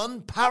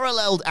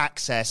unparalleled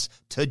access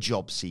to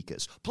job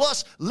seekers.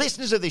 Plus,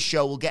 listeners of this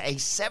show will get a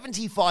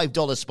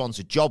 $75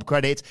 sponsored job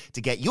credit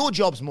to get your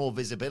jobs more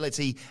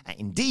visibility at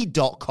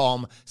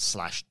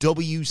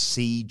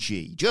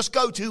Indeed.com/WCG. Just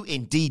go to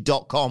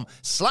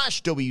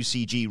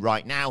Indeed.com/WCG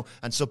right now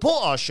and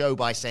support our show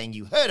by saying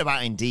you heard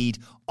about Indeed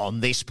on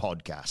this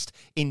podcast.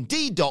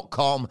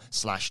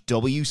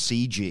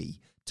 Indeed.com/WCG.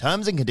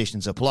 Terms and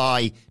conditions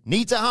apply.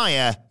 Need to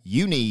hire?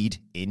 You need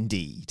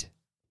Indeed.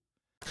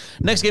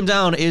 Next game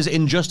down is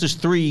Injustice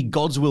 3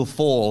 Gods Will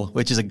Fall,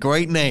 which is a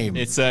great name.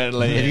 It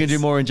certainly If is. you can do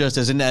more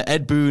Injustice. And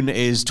Ed Boon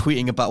is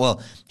tweeting about,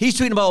 well, he's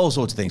tweeting about all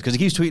sorts of things because he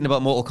keeps tweeting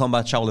about Mortal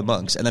Kombat Shaolin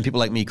Monks, and then people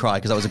like me cry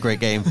because that was a great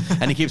game.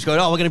 And he keeps going,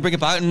 oh, we're going to bring it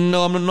back.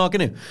 No, I'm not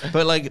going to.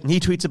 But like, he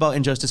tweets about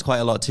Injustice quite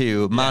a lot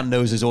too. Man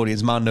knows his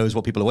audience. Man knows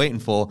what people are waiting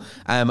for.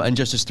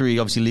 Injustice 3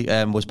 obviously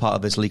was part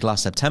of this leak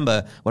last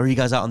September. Where are you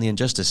guys at on the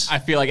Injustice? I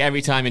feel like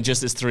every time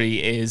Injustice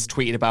 3 is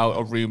tweeted about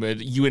or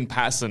rumored, Ewan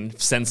Patterson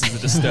senses a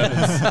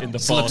disturbance in the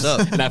force.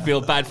 And I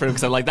feel bad for him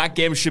because I'm like, that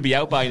game should be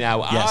out by now.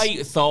 Yes.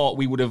 I thought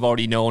we would have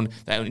already known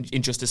that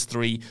Injustice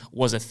 3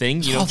 was a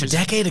thing. You know, half a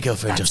decade ago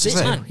for Injustice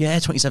 3. Yeah,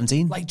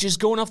 2017. Like, just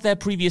going off their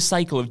previous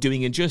cycle of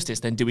doing Injustice,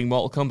 then doing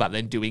Mortal Kombat,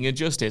 then doing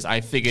Injustice,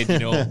 I figured, you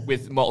know,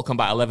 with Mortal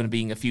Kombat 11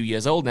 being a few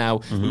years old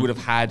now, we would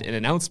have had an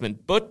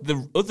announcement. But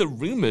the other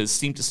rumors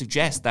seem to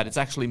suggest that it's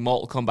actually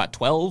Mortal Kombat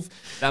 12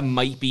 that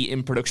might be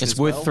in production It's as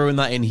worth well. throwing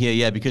that in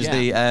here, because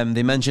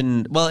they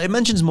mentioned, well, it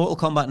mentions Mortal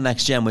Kombat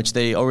Next Gen, which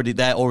there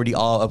already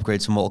are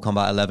upgrades for Mortal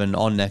Kombat 11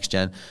 on Next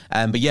Gen.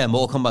 But yeah,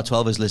 Mortal Kombat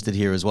 12 is listed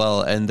here as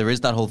well, and there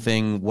is that whole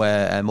thing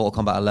where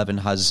Mortal Kombat 11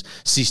 has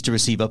ceased to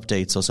receive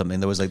updates or something.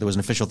 There was an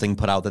official thing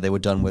put out that they were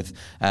done with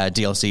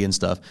DLC and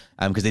stuff,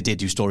 because they did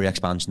do story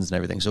expansions and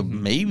everything. So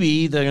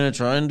maybe they're going to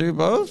try and do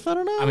both. I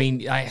don't know. I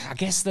mean, I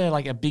guess they're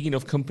like a big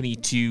enough company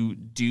to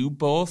do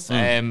both.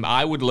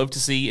 I would love to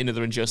see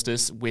another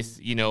Injustice with,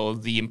 you know,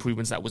 the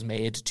improvements that was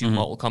made to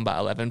Mortal Kombat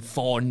 11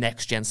 for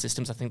next-gen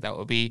systems. I think that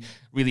would be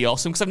really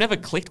awesome, because I've never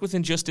clicked with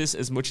Injustice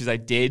as much as I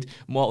did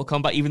Mortal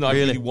Kombat, even though I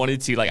really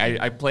wanted to. Like,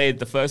 I played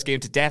the first game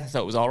to death. I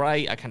thought it was all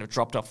right. I kind of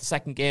dropped off the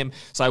second game.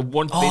 So I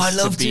want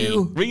this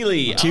to be...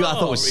 Really? 2 I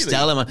thought was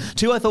stellar, man.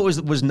 2 I thought was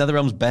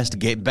NetherRealm's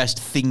best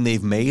thing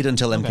they've made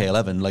until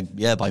MK11. Like,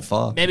 yeah, by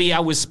far. Maybe I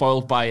was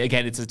spoiled by,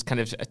 again, it's a kind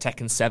of a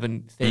Tekken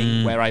 7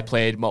 thing where I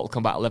played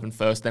Mortal Kombat 11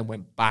 first, then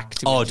went back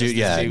to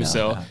Injustice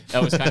 2.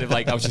 That was kind of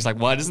like, I was just like,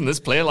 why doesn't this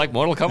play like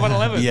Mortal Kombat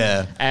 11?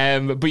 Yeah.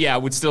 But yeah, I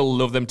would still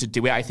love them to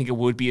do it. I think it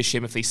would be a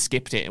shame if they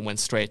skipped it and went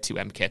straight to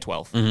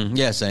MK12.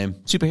 Yeah, same.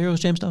 Superheroes,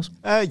 James Dawes?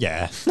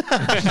 Yeah.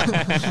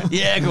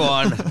 Yeah, go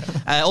on.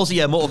 Also,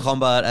 yeah, Mortal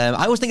Kombat.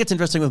 I always think it's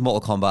interesting with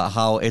Mortal Kombat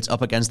how it's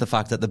up against the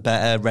fact that the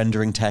better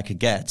rendering tech it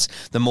gets,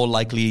 the more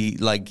likely,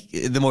 like,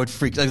 the more it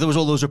freaks. Like, there was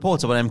all those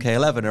reports about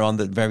MK11 or on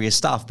the various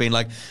staff being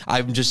like,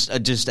 I'm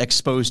just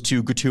exposed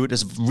to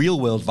gratuitous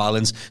real-world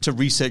violence to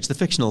research the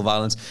fictional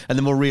violence. And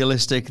the more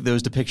realistic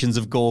those depictions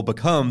of gore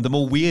become, the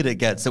more weird it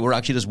gets that we're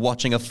actually just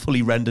watching a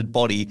fully rendered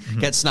body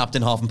get snapped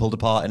in half and pulled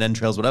apart and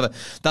entrails, whatever.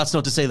 That's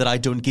not to say that I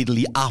don't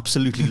giddily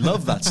absolutely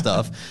love that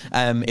stuff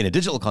in a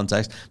digital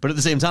context, but at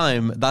the same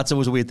time, that's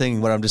always a weird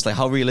thing where I'm just like,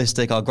 how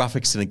realistic are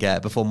graphics going to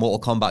get before Mortal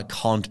Kombat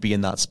can't be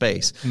in that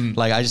space?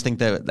 Like, I just think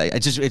that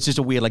it's just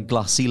a weird, like,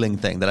 glass ceiling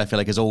thing that I feel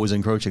like is always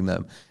encroaching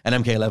them.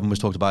 And MK11 was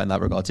talked about in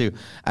that regard too.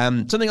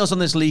 Something else on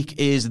this leak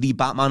is the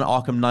Batman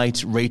Arkham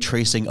Knight ray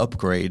tracing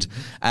upgrade,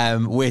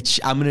 which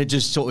I'm going to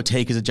just sort of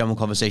take as a general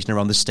conversation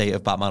around the state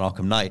of Batman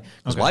Arkham Knight.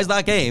 Because why is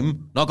that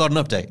game not got an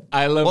update?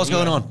 What's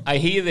going on? I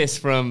hear this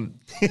from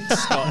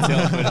Scott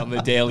Tillman on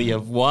the Daily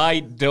of why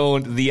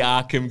don't the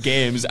Arkham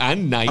games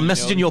and Knight... I'm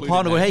messaging your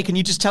partner, hey, can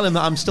you just tell him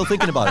that I'm still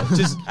thinking about it?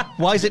 Just,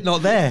 why is it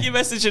not there? You're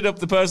messaging up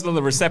the person on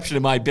the reception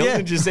of my building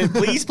and just saying,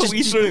 please put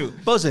me through.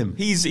 Buzz him.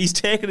 He's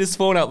taken his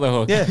phone out the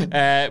hook.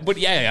 Yeah. But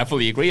yeah, I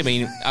fully agree. I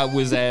mean, I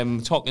was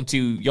talking to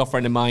your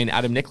friend of mine,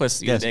 Adam Nicholas,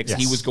 the other day, 'cause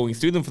he was going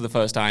through them for the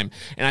first time,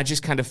 and I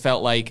just kind of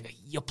felt like,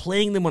 you're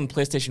playing them on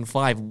PlayStation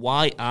 5.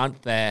 Why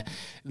aren't there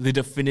the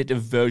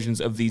definitive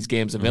versions of these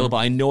games available?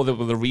 I know there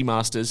were the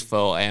remasters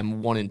for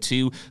 1 and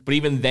 2, but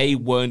even they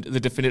weren't the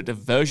definitive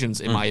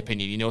versions, in my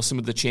opinion. You know, some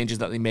of the changes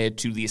that they made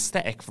to the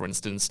aesthetic, for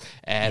instance,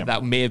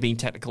 that may have been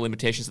technical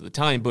limitations at the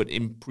time, but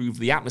improved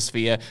the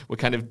atmosphere, were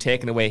kind of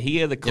taken away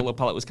here. The color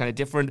palette was kind of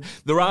different.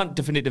 There aren't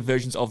definitive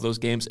versions of those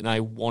games, and I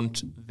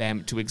want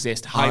them to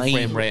exist. High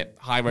frame rate,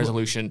 high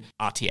resolution,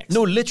 RTX.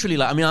 No, literally,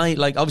 like, I mean,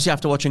 obviously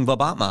after watching The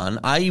Batman,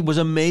 I was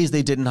amazed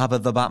they didn't have a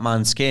The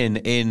Batman skin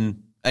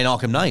in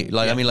Arkham Knight.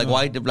 Like, I mean,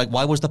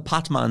 why was the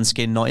Batman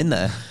skin not in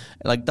there?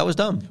 Like, that was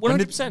dumb.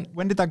 100%.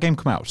 When did that game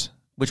come out?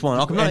 Which one?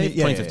 Arkham Knight?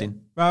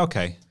 2015. Well,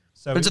 okay.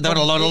 So it's been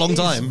a long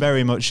time.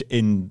 Very much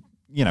in...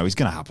 You know, it's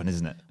going to happen,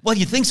 isn't it? Well,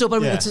 you think so,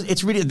 but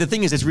it's really, the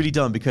thing is, it's really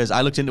dumb because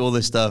I looked into all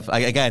this stuff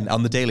again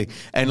on the daily,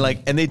 and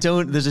they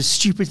don't. There's a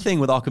stupid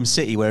thing with Arkham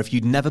City where if you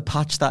never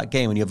patch that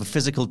game and you have a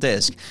physical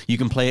disc, you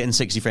can play it in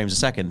 60 frames a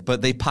second.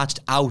 But they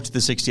patched out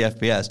the 60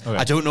 FPS. Okay.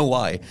 I don't know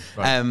why.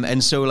 Right.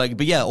 And so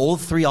but yeah, all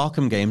 3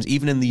 Arkham games,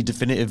 even in the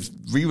definitive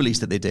re-release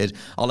that they did,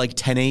 are like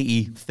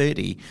 1080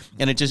 30,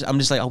 and I'm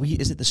just like,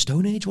 is it the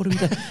Stone Age? What are we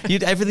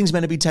doing? Everything's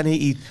meant to be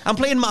 1080. I'm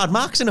playing Mad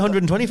Max in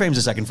 120 frames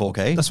a second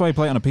 4K. That's why you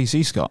play it on a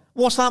PC, Scott.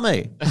 What's that,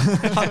 mate?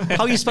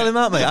 How are you spelling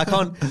that, mate? I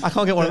can't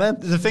get one of them.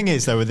 The thing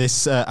is, though, with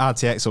this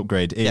RTX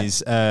upgrade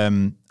is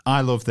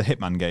I love the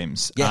Hitman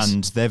games,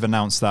 and they've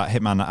announced that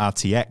Hitman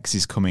RTX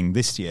is coming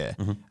this year,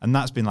 and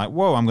that's been like,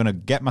 whoa, I'm going to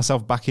get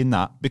myself back in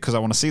that because I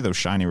want to see those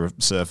shiny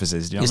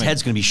surfaces. Do you know His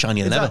head's going to be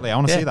shinier than ever. Exactly, I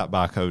want to see that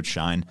barcode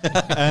shine.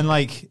 And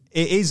like,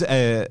 it is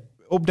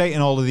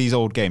updating all of these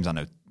old games. I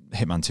know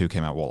Hitman 2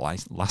 came out,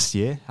 last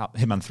year?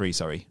 Hitman 3,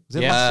 sorry. Was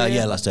it last year?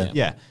 Yeah, last year.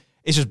 Yeah.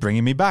 It's just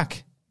bringing me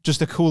back.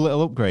 Just a cool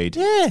little upgrade.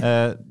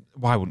 Yeah.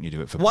 Why wouldn't you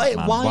do it for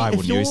Batman? Why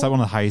wouldn't you? It's like one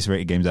of the highest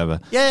rated games ever.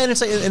 Yeah, and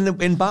it's like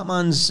in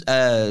Batman's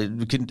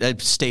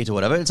state or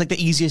whatever, it's like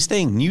the easiest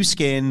thing. New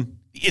skin.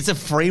 It's a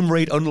frame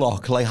rate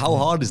unlock. Like, how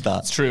hard is that?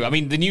 It's true. I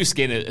mean, the new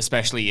skin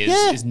especially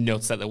is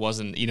nuts that there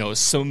wasn't,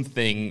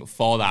 something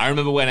for that. I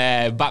remember when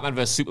Batman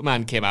vs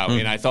Superman came out,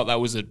 and I thought that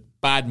was a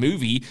bad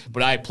movie,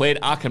 but I played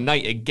Arkham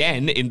Knight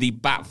again in the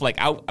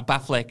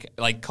Batfleck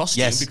like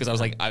costume because I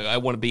was like, I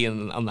want to be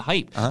on the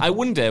hype. I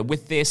wonder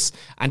with this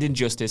and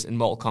Injustice and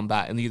Mortal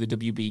Kombat and the other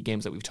WB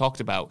games that we've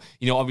talked about,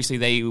 obviously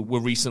they were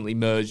recently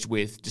merged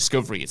with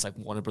Discovery. It's like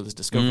Warner Brothers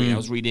Discovery. And I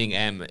was reading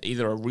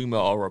either a rumor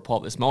or a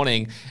report this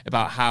morning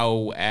about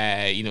how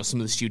some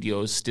of the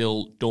studios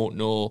still don't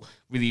know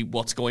really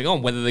what's going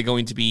on, whether they're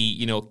going to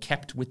be,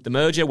 kept with the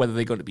merger, whether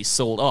they're going to be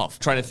sold off,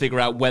 trying to figure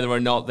out whether or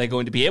not they're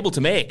going to be able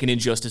to make an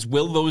Injustice.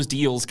 Will those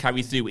deals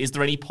carry through? Is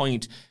there any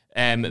point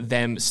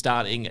them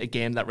starting a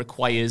game that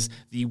requires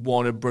the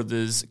Warner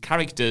Brothers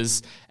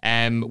characters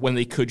when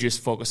they could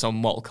just focus on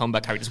Mortal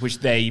Kombat characters, which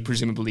they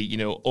presumably,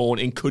 own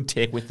and could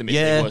take with them if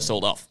they were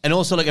sold off. And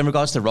also, like, in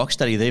regards to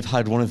Rocksteady, they've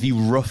had one of the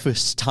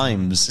roughest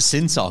times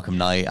since Arkham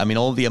Knight. I mean,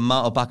 all the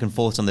amount of back and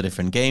forth on the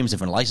different games,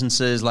 different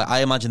licenses. Like,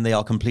 I imagine they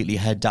are completely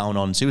head down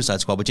on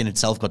Suicide Squad, which in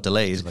itself got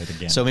delays.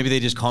 So maybe they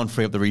just can't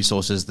free up the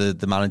resources,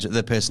 the manager,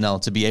 the personnel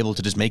to be able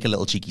to just make a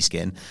little cheeky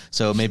skin.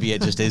 So maybe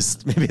it just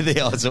is, maybe they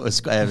are sort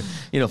of,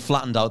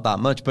 flattened out that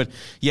much. But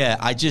yeah,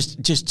 I just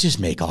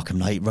make Arkham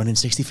Knight run in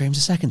 60 frames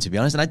a second, to be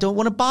honest. And I don't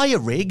want to buy a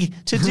rig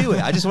to do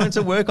it. I just want it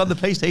to work on the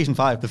PlayStation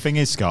 5. The thing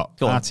is, Scott,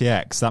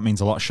 RTX, that means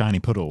a lot of shiny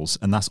puddles,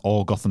 and that's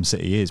all Gotham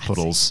City is,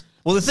 puddles.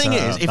 Well, the thing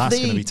is, if that's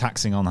going to be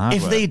taxing on the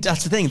hardware.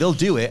 That's the thing, they'll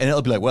do it, and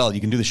it'll be like, well,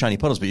 you can do the shiny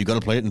puddles, but you've got to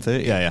play it in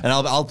 30. Yeah. And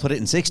I'll put it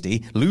in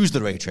 60, lose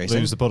the ray tracing,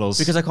 lose the puddles,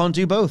 because I can't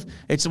do both.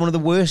 It's one of the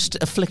worst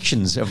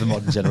afflictions of the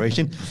modern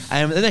generation.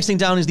 The next thing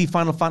down is the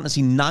Final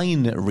Fantasy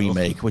IX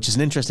remake, which is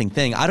an interesting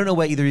thing. I don't know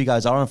where either of you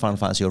guys are on Final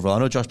Fantasy overall. I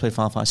know Josh played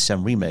Final Fantasy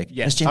VII remake.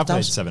 Yes, I've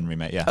played 7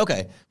 remake. Yeah.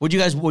 Okay. Would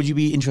you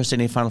be interested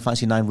in a Final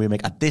Fantasy IX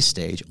remake at this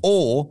stage,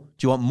 or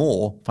do you want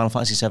more Final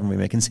Fantasy VII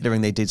remake,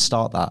 considering they did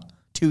start that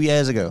 2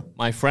 years ago?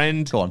 My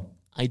friend, go on.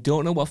 I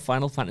don't know what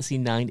Final Fantasy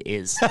IX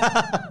is.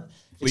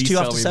 It's 2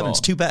 after 7.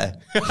 It's 2 better.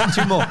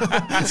 2 more.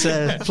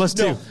 It's plus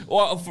 2. No,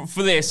 well,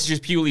 for this,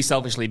 just purely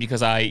selfishly,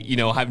 because I,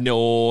 have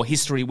no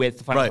history with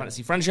the Final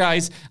Fantasy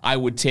franchise, I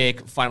would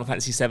take Final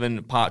Fantasy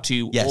VII Part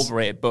 2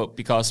 over it. But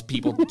because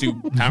people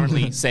do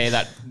apparently say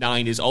that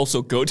 9 is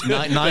also good,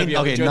 9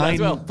 okay, 9 as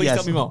well. Please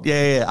tell me more.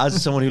 Yeah.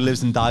 As someone who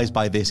lives and dies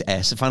by this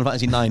S, Final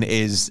Fantasy 9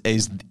 is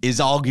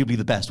arguably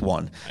the best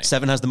one. Right.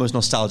 7 has the most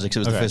nostalgia because it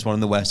was the first one in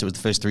the West. It was the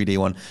first 3D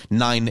one.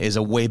 9 is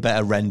a way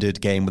better rendered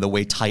game with a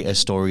way tighter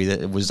story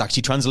that was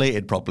actually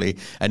translated properly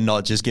and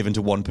not just given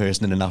to one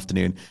person in an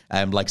afternoon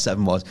like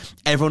 7 was.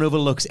 Everyone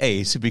overlooks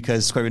 8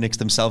 because Square Enix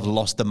themselves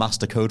lost the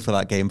master code for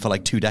that game for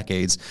like 2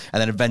 decades and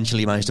then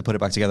eventually managed to put it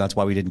back together. That's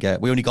why we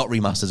only got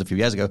remasters a few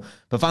years ago.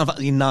 But Final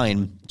Fantasy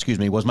 9,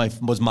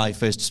 was my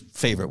first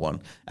favorite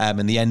one.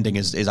 And the ending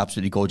is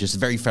absolutely gorgeous.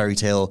 Very fairy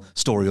tale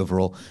story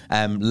overall.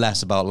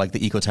 Less about like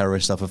the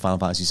eco-terrorist stuff of Final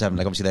Fantasy 7.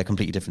 Like obviously they're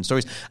completely different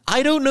stories.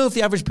 I don't know if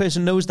the average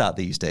person knows that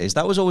these days.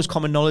 That was always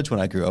common knowledge when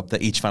I grew up,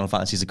 that each Final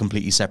Fantasy is a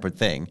completely separate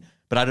thing.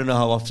 But I don't know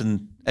how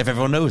often, if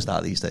everyone knows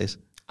that these days.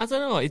 I don't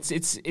know.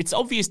 It's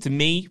obvious to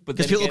me, but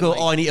because people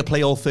go, I need to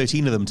play all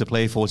 13 of them to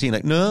play 14.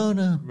 Like,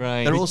 no,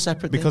 right? They're all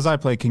separate. Because I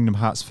played Kingdom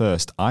Hearts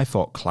first, I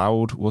thought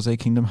Cloud was a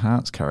Kingdom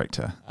Hearts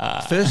character.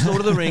 First Lord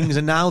of the Rings,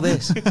 and now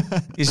this.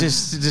 It's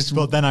just.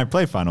 But then I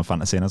played Final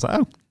Fantasy, and I was like,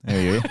 oh,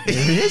 there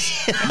he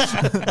is.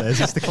 There's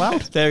just the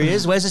Cloud. There he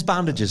is. Where's his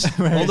bandages?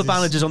 All the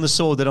bandages on the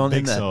sword that aren't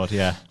in there. Big sword,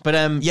 yeah. But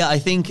I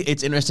think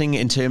it's interesting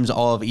in terms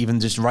of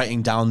even just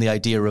writing down the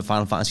idea of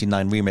Final Fantasy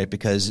IX remake,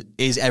 because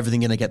is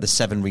everything going to get the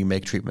 7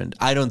 remake treatment?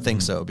 I don't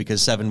think so,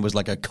 because 7 was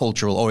like is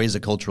a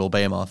cultural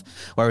behemoth,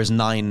 whereas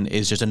 9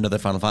 is just another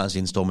Final Fantasy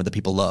installment that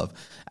people love.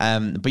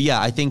 But yeah,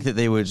 I think that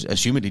they would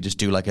assumedly just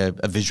do like a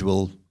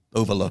visual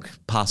overlook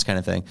pass kind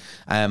of thing.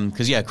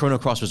 Because Chrono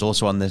Cross was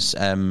also on this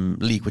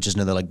leak, which is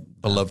another like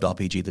beloved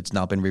RPG that's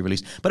now been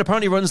re-released, but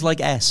apparently runs like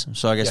S,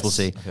 so I guess we'll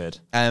see. I've heard.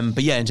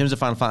 But yeah, in terms of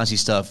Final Fantasy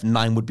stuff,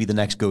 9 would be the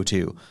next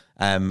go-to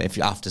if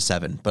you're after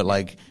 7. But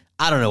like,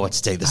 I don't know what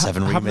to take the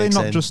 7 remakes. Have they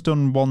not just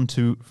done 1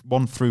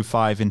 through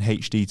 5 in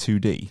HD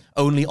 2D?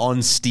 Only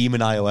on Steam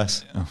and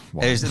iOS. Oh,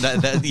 wow.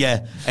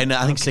 And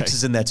I think 6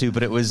 is in there too.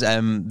 But it was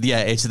they're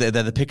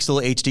the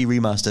Pixel HD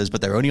remasters, but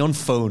they're only on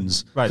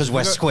phones because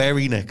we're Square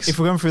Enix. If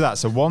we're going through that,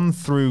 so 1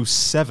 through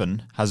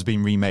 7 has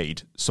been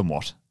remade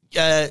somewhat.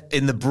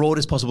 In the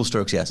broadest possible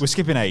strokes, yes. We're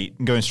skipping 8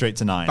 and going straight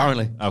to 9.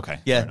 Apparently. Okay.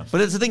 Yeah.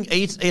 But it's the thing,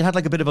 8 had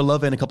like a bit of a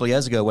love in a couple of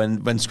years ago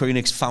when Square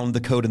Enix found the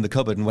code in the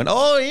cupboard and went,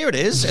 oh, here it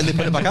is. And they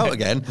put it back out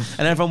again.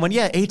 And everyone went,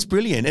 yeah, 8's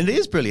brilliant. And it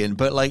is brilliant.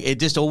 But like, it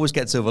just always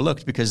gets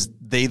overlooked because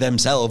they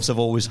themselves have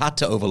always had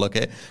to overlook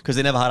it because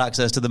they never had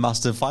access to the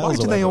master files.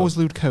 Why do they always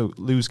lose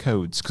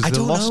codes? Because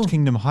the Lost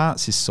Kingdom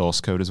Hearts is source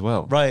code as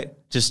well. Right.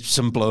 Just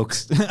some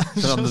blokes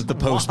on the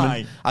postman.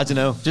 Why? I don't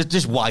know.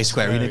 Just why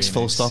Square Enix,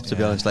 full stop, to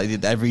be honest.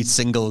 Like every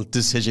single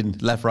decision,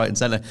 left, right, and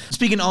center.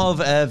 Speaking of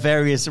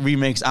various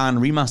remakes and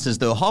remasters,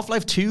 though,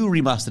 Half-Life 2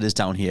 Remastered is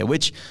down here,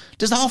 which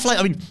does Half-Life...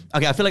 I mean,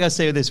 okay, I feel like I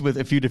say this with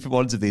a few different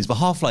ones of these, but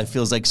Half-Life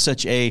feels like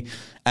such a...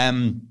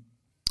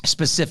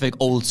 specific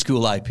old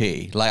school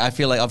IP. Like, I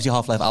feel like obviously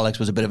Half-Life Alyx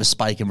was a bit of a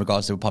spike in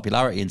regards to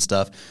popularity and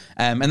stuff,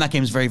 and that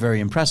game's very,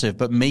 very impressive.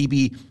 But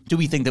maybe do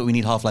we think that we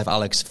need Half-Life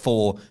Alyx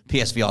for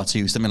PSVR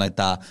 2, something like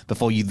that,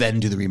 before you then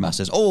do the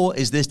remasters? Or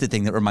is this the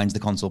thing that reminds the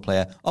console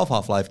player of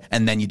Half-Life,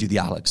 and then you do the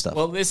Alyx stuff?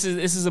 Well, this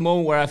is a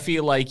moment where I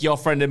feel like your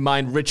friend and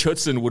mine, Rich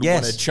Hudson, would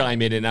want to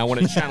chime in, and I want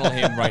to channel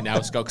him right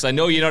now, Scott, because I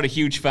know you're not a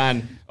huge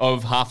fan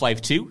of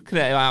Half-Life 2.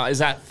 Is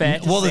that fair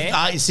to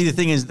say? See, the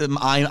thing is that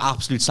I'm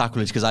absolute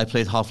sacrilege because I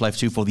played Half-Life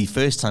 2 for the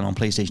first time on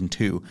PlayStation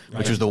 2,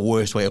 which was the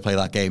worst way to play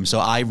that game. So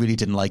I really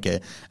didn't like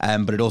it,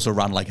 but it also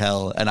ran like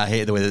hell, and I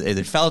hated the way that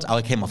it felt.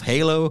 I came off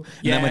Halo,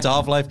 and then went to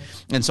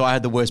Half-Life, and so I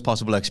had the worst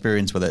possible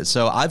experience with it.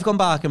 So I've gone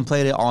back and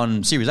played it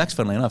on Series X,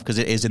 funnily enough, because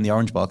it is in the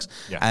orange box,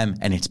 and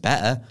it's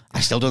better.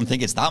 I still don't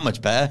think it's that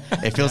much better.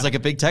 It feels like a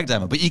big tech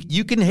demo, but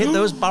you can hit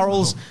those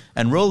barrels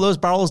and roll those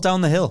barrels down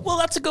the hill. Well,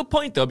 that's a good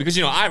point, though,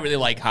 because, I really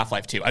like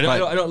Half-Life 2. I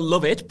don't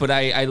love it, but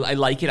I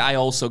like it. I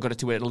also got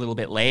into it a little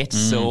bit late,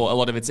 so a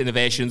lot of its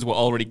innovations were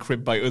already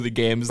cribbed by other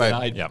games that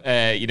I'd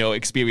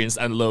experienced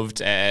and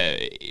loved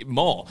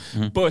more.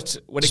 But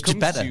when it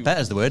comes to...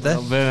 Better's the word there.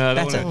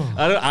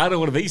 I don't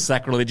want to be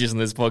sacrilegious in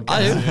this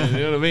podcast. You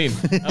know what I mean?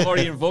 I've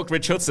already invoked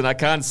Rich Hudson. I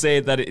can't say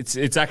that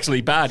it's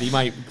actually bad. He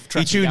might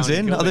track He tunes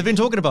in. They've been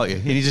talking about you,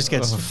 and he just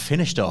gets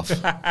finished off.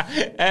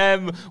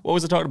 What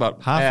was I talking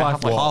about?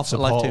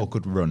 Half-Life 2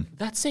 could run.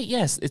 That's it,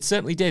 yes. It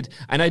certainly did.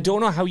 And I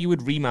don't know how you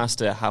would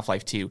remaster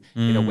Half-Life 2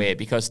 in a way,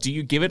 because do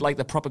you give it like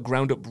the proper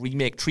ground-up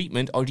remake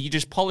treatment, or do you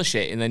just polish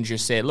it and then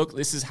just say, look,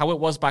 this is how it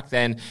was back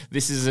then,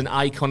 this is an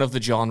icon of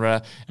the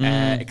genre,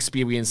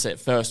 experience it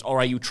first, or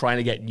are you trying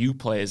to get new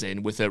players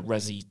in with a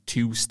Resi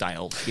 2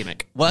 style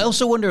gimmick? Well, I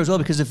also wonder as well,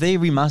 because if they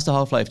remaster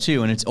Half-Life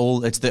 2 and it's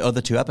the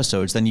other two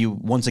episodes, then you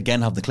once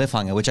again have the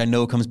cliffhanger, which I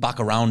know comes back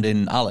around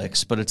in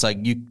Alyx, but it's like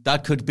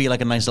that could be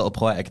like a nice little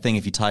poetic thing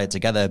if you tie it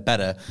together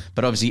better.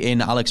 But obviously in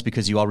Alyx,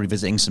 because you are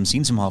revisiting some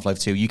scenes from Half-Life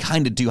 2, you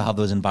kind of do have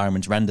those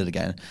environments rendered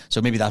again.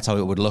 So maybe that's how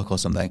it would look or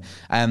something.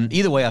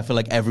 Either way, I feel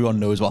like everyone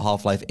knows what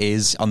Half-Life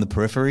is on the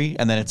periphery,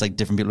 and then it's like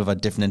different people have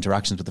had different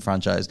interactions with the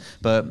franchise.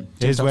 But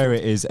here's where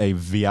it is a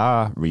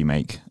VR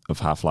remake of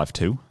Half-Life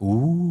 2.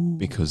 Ooh.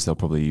 Because they'll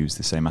probably use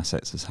the same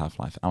assets as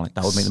Half-Life Alyx.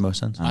 That would make the most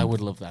sense. I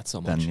would love that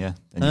so much. Then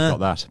you've got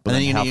that. But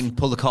then you can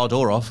pull the car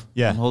door off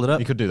and hold it up.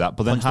 You could do that.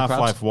 But then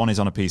Half-Life 1 is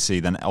on a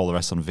PC, then all the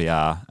rest on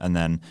VR, and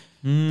then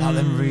that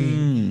then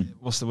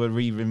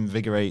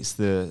reinvigorates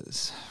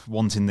the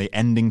wanting the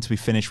ending to be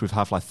finished with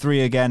Half-Life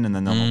 3 again, and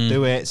then they'll not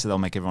do it, so they'll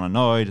make everyone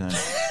annoyed. And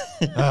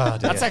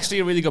that's actually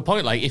a really good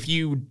point. Like, if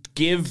you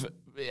give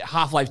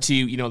Half-Life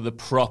 2, the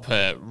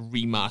proper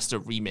remaster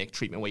remake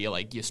treatment where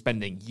you're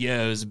spending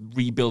years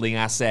rebuilding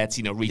assets,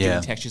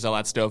 redoing textures, all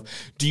that stuff,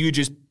 do you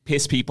just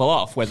piss people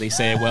off when they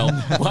say, well,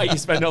 why you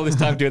spend all this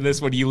time doing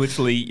this when you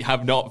literally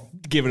have not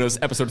given us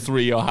episode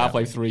 3 or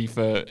Half-Life 3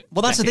 for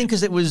Well, that's the thing,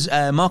 because it was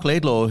Mark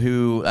Laidlaw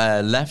who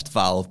left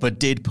Valve, but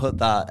did put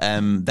that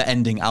the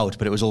ending out,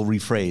 but it was all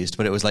rephrased.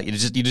 But it was like you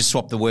just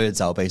swapped the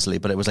words out, basically.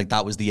 But it was like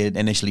that was the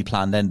initially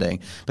planned ending.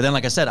 But then,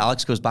 like I said,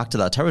 Alyx goes back to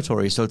that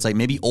territory, so it's like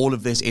maybe all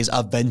of this is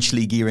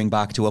eventually gearing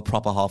back to a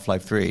proper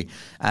Half-Life 3.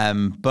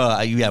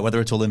 But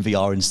whether it's all in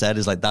VR instead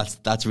is like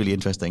that's really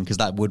interesting, because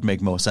that would make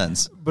more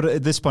sense. But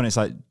at this point, it's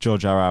like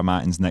George R.R.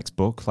 Martin's next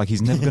book. Like,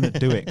 he's never going to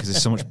do it because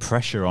there's so much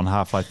pressure on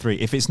Half-Life 3.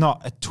 If it's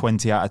not a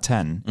 20 out of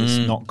 10, it's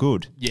not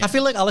good. Yeah. I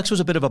feel like Alyx was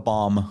a bit of a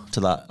bomb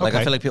to that. Like,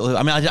 I feel like people...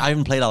 I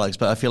haven't played Alyx,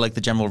 but I feel like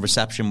the general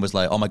reception was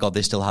like, oh my God,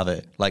 they still have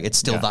it. Like, it's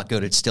still that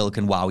good. It still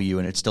can wow you,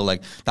 and it's still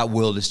like, that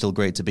world is still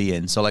great to be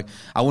in. So, like,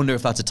 I wonder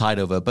if that's a tide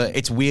over. But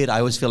it's weird. I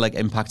always feel like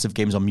impacts of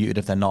games are muted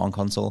if they're not on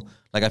console.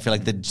 Like, I feel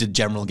like the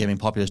general gaming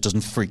populace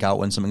doesn't freak out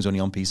when something's only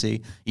on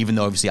PC, even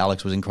though obviously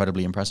Alyx was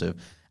incredibly impressive.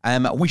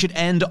 We should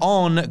end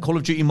on Call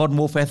of Duty Modern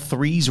Warfare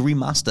 3's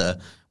remaster,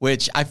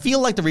 which I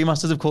feel like the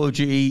remasters of Call of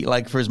Duty,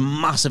 like, for as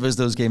massive as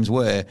those games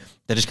were,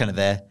 they're just kind of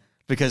there.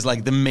 Because,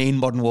 like, the main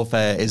Modern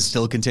Warfare is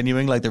still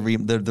continuing. Like,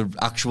 the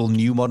actual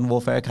new Modern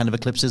Warfare kind of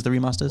eclipses the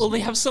remasters. Well,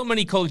 they have so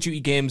many Call of Duty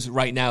games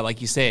right now,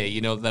 like you say,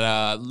 that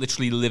are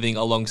literally living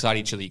alongside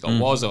each other. You got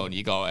Warzone,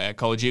 you got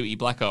Call of Duty,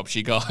 Black Ops,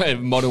 you got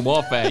Modern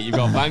Warfare, you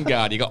got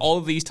Vanguard, you got all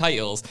of these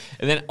titles.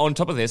 And then on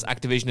top of this,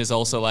 Activision is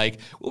also like,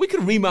 well, we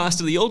could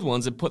remaster the old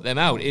ones and put them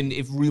out. And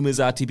if rumors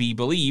are to be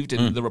believed,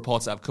 and the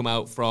reports that have come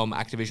out from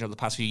Activision over the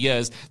past few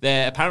years,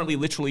 they're apparently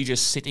literally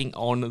just sitting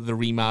on the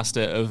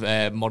remaster of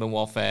Modern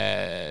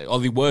Warfare,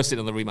 or they were sitting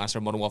on the remaster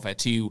of Modern Warfare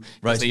 2,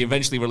 because they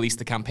eventually released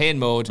the campaign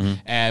mode,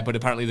 but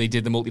apparently they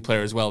did the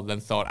multiplayer as well, then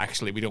thought,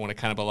 actually, we don't want to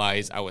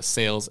cannibalize our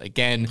sales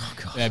again,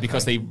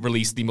 because they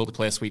released the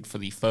multiplayer suite for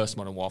the first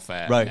Modern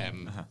Warfare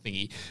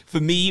thingy.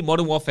 For me,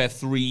 Modern Warfare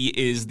 3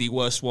 is the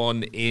worst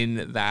one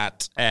in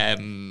that...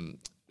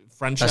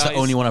 franchise. That's the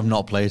only one I've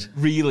not played.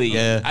 Really?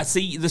 Yeah. I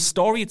see the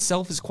story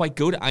itself is quite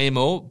good,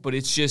 IMO, but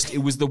it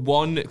was the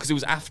one, because it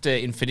was after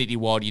Infinity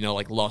Ward,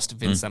 like lost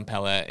Vince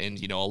Zampella and,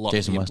 a lot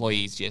of the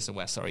employees, Jason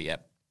West,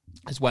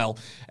 as well.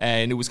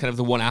 And it was kind of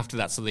the one after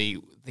that, so they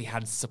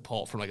had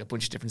support from like a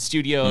bunch of different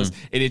studios,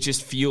 and it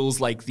just feels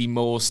like the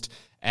most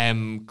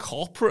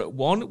corporate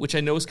one, which I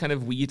know is kind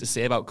of weird to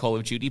say about Call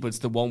of Duty, but it's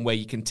the one where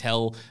you can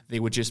tell they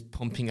were just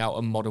pumping out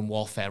a Modern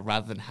Warfare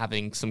rather than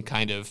having some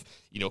kind of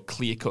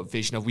clear-cut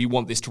vision of we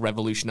want this to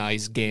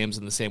revolutionize games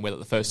in the same way that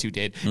the first two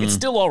did. It's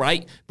still all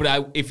right,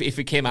 but if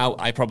it came out,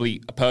 I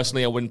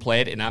wouldn't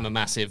play it, and I'm a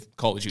massive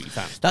Call of Duty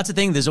fan. That's the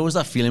thing. There's always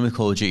that feeling with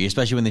Call of Duty,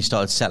 especially when they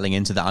started settling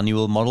into the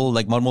annual model.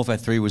 Like Modern Warfare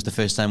 3 was the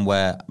first time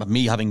where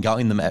me having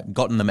gotten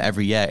them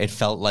every year, it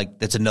felt like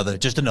it's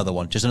just another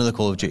one, just another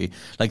Call of Duty.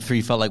 Like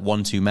 3 felt like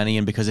one too many,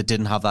 and because it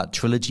didn't have that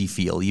trilogy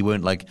feel, you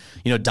weren't like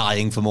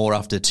dying for more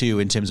after 2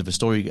 in terms of a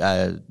story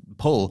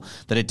pull,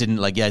 that it didn't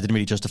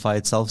really justify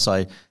itself.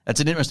 So it's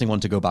an interesting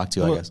one to go back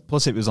to, I guess.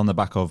 Plus, it was on the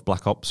back of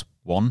Black Ops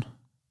 1.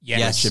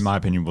 Yes. Which, in my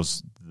opinion,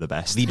 was the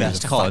best. The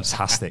best COD.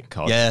 Fantastic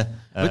COD. Yeah.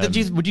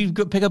 Would you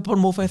pick up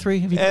Modern Warfare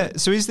 3?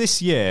 So is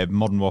this year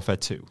Modern Warfare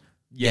 2?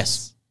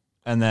 Yes.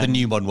 And then the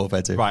new Modern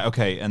Warfare 2. Right,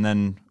 okay. And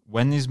then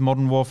when is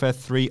Modern Warfare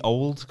 3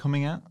 old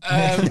coming out?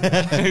 How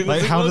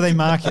do they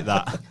market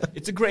that?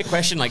 It's a great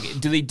question. Like,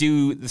 do they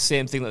do the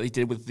same thing that they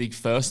did with the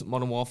first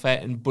Modern Warfare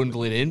and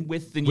bundle it in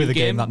with the new game? With a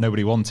game that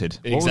nobody wanted.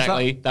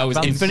 Exactly. That was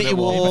Infinity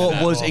War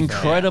was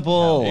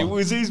incredible. It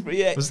was,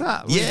 yeah. Was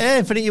that? Yeah,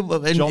 Infinite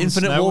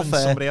Warfare.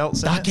 Somebody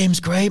else that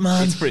game's great,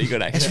 man. It's pretty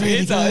good, actually. It's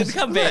really good. The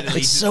campaign,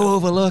 it's so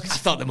overlooked. I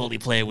thought the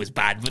multiplayer was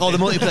bad. But the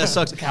multiplayer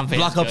sucks.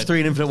 Black Ops 3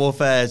 and Infinite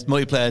Warfare,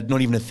 multiplayer,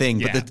 not even a thing.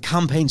 Yeah. But the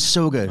campaign's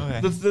so good.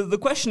 Okay. The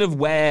question of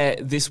where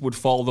this would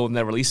fall, though, in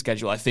their release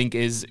schedule, I think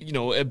is,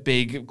 a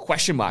big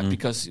question mark,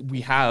 because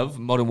we have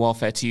Modern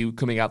Warfare 2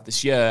 coming out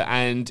this year,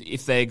 and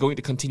if they're going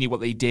to continue what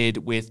they did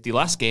with the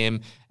last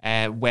game,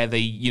 where they,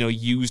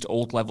 used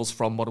old levels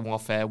from Modern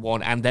Warfare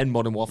 1 and then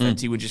Modern Warfare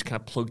 2 and just kind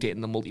of plugged it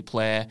in the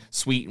multiplayer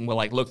suite, and we're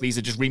like, look, these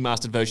are just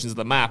remastered versions of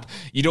the map.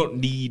 You don't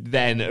need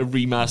then a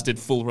remastered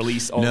full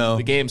release of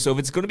the game. So if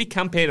it's going to be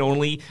campaign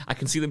only, I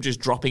can see them just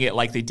dropping it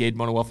like they did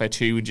Modern Warfare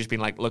 2 and just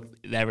being like,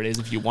 look, there it is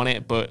if you want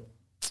it, but...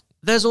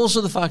 There's also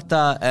the fact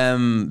that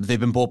they've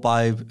been bought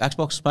by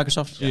Xbox,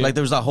 Microsoft. Yeah. Like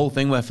there was that whole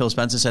thing where Phil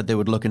Spencer said they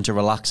would look into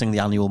relaxing the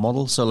annual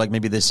model. So like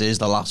maybe this is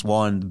the last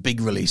one, the big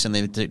release, and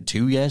they take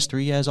 2 years,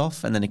 3 years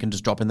off, and then it can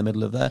just drop in the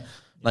middle of there.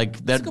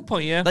 Like that's a good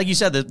point, yeah. Like you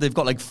said, they've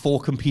got like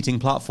 4 competing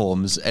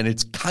platforms, and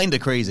it's kind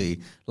of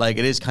crazy. Like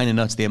it is kind of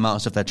nuts the amount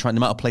of stuff the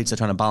amount of plates they're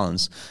trying to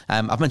balance.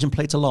 I've mentioned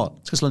plates a lot.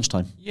 It's because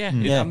lunchtime. Yeah,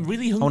 I'm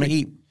really hungry. I want to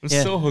eat. I'm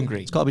so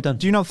hungry. It's got to be done.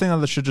 Do you not think that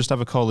they should just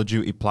have a Call of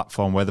Duty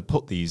platform where they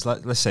put these?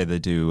 Let's say they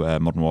do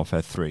Modern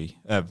Warfare 3.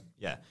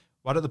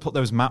 Why don't they put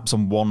those maps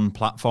on one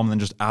platform and then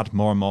just add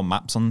more and more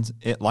maps on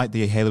it, like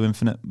the Halo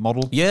Infinite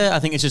model? Yeah, I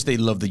think it's just they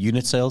love the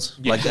unit sales.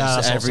 Yeah. Like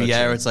every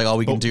year, true. It's like,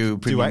 we can do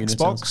premium unit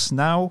sales. Do Xbox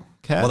now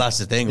care? Well, that's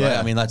the thing, right?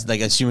 I mean, that's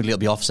like assumedly it'll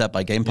be offset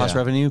by Game Pass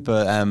revenue,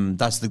 but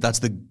that's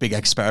the big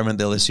experiment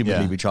they'll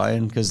assumedly be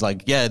trying, because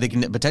they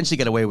can potentially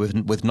get away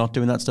with not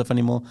doing that stuff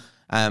anymore.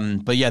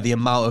 But yeah, the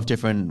amount of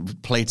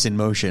different plates in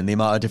motion, the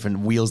amount of different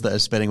wheels that are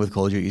spinning with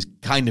Call of Duty is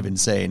kind of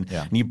insane.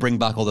 Yeah. And you bring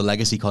back all the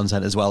legacy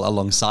content as well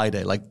alongside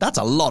it. Like that's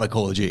a lot of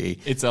Call of Duty.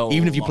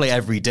 Even if you play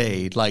every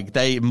day, like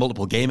they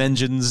multiple game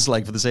engines,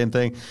 like for the same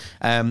thing.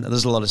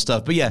 There's a lot of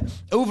stuff. But yeah,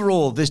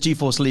 overall, this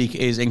GeForce leak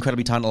is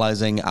incredibly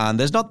tantalizing, and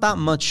there's not that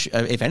much,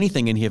 if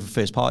anything, in here for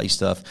first party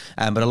stuff.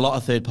 But a lot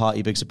of third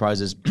party big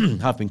surprises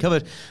have been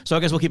covered. So I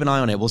guess we'll keep an eye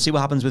on it. We'll see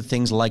what happens with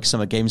things like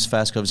Summer Games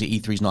Fest, because obviously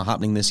E3's not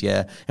happening this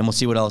year, and we'll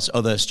see what else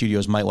other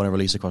studios might want to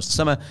release across the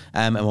summer,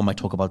 and we might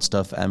talk about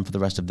stuff for the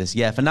rest of this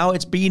year. For now,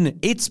 it's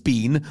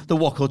been the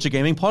What Culture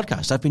Gaming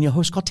Podcast. I've been your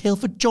host, Scott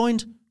Tailford,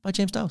 joined by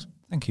James Dowes.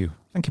 Thank you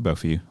both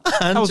of you.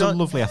 That was a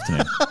lovely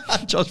afternoon.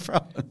 Josh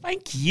Brown.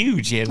 Thank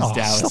you, James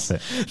Dowes. Stop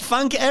it.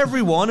 Thank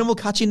everyone, and we'll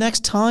catch you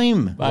next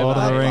time. Bye. Lord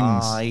of the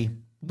Rings. Bye.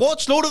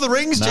 Watch Lord of the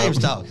Rings, no. James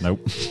Dowes.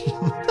 Nope.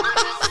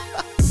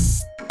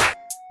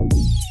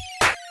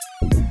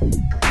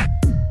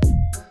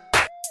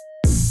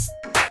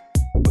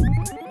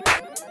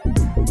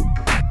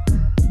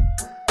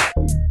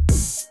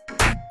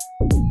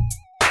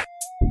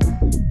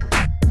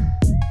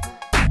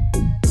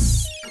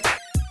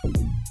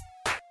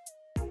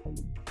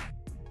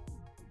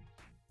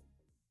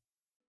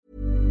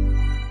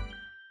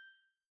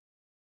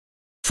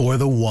 For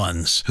the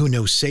ones who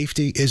know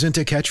safety isn't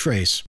a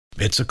catchphrase,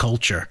 it's a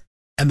culture.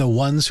 And the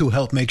ones who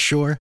help make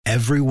sure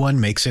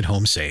everyone makes it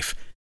home safe.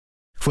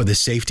 For the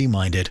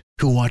safety-minded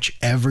who watch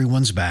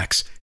everyone's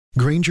backs,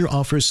 Grainger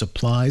offers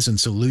supplies and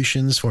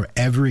solutions for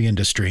every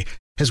industry,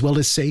 as well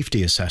as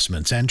safety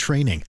assessments and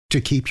training to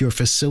keep your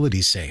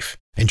facilities safe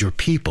and your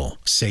people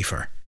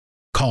safer.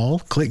 Call,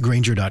 click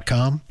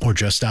Grainger.com, or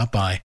just stop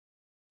by.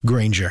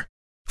 Grainger,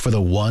 for the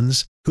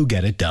ones who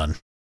get it done.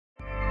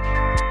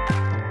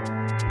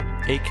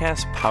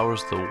 Acast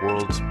powers the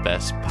world's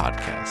best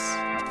podcasts.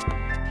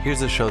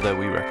 Here's a show that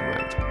we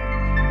recommend.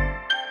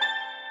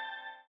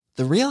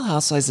 The Real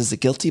Housewives is a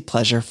guilty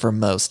pleasure for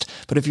most,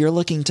 but if you're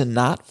looking to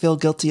not feel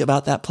guilty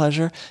about that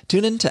pleasure,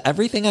 tune in to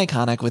Everything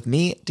Iconic with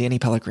me, Danny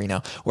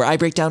Pellegrino, where I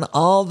break down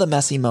all the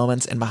messy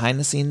moments and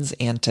behind-the-scenes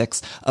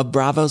antics of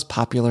Bravo's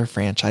popular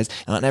franchise.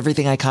 And on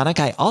Everything Iconic,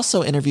 I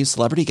also interview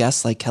celebrity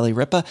guests like Kelly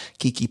Ripa,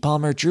 Keke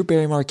Palmer, Drew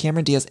Barrymore,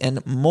 Cameron Diaz,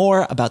 and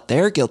more about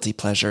their guilty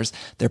pleasures,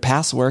 their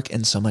past work,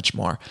 and so much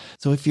more.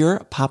 So if you're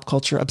pop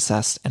culture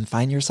obsessed and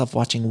find yourself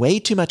watching way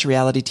too much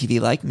reality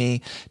TV like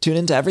me, tune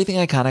into Everything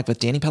Iconic with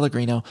Danny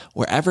Pellegrino,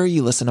 wherever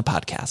you listen to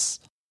podcasts.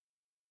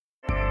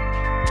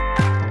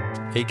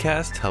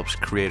 Acast helps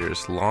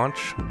creators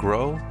launch,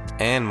 grow,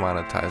 and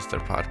monetize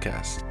their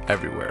podcasts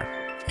everywhere.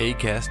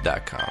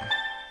 Acast.com.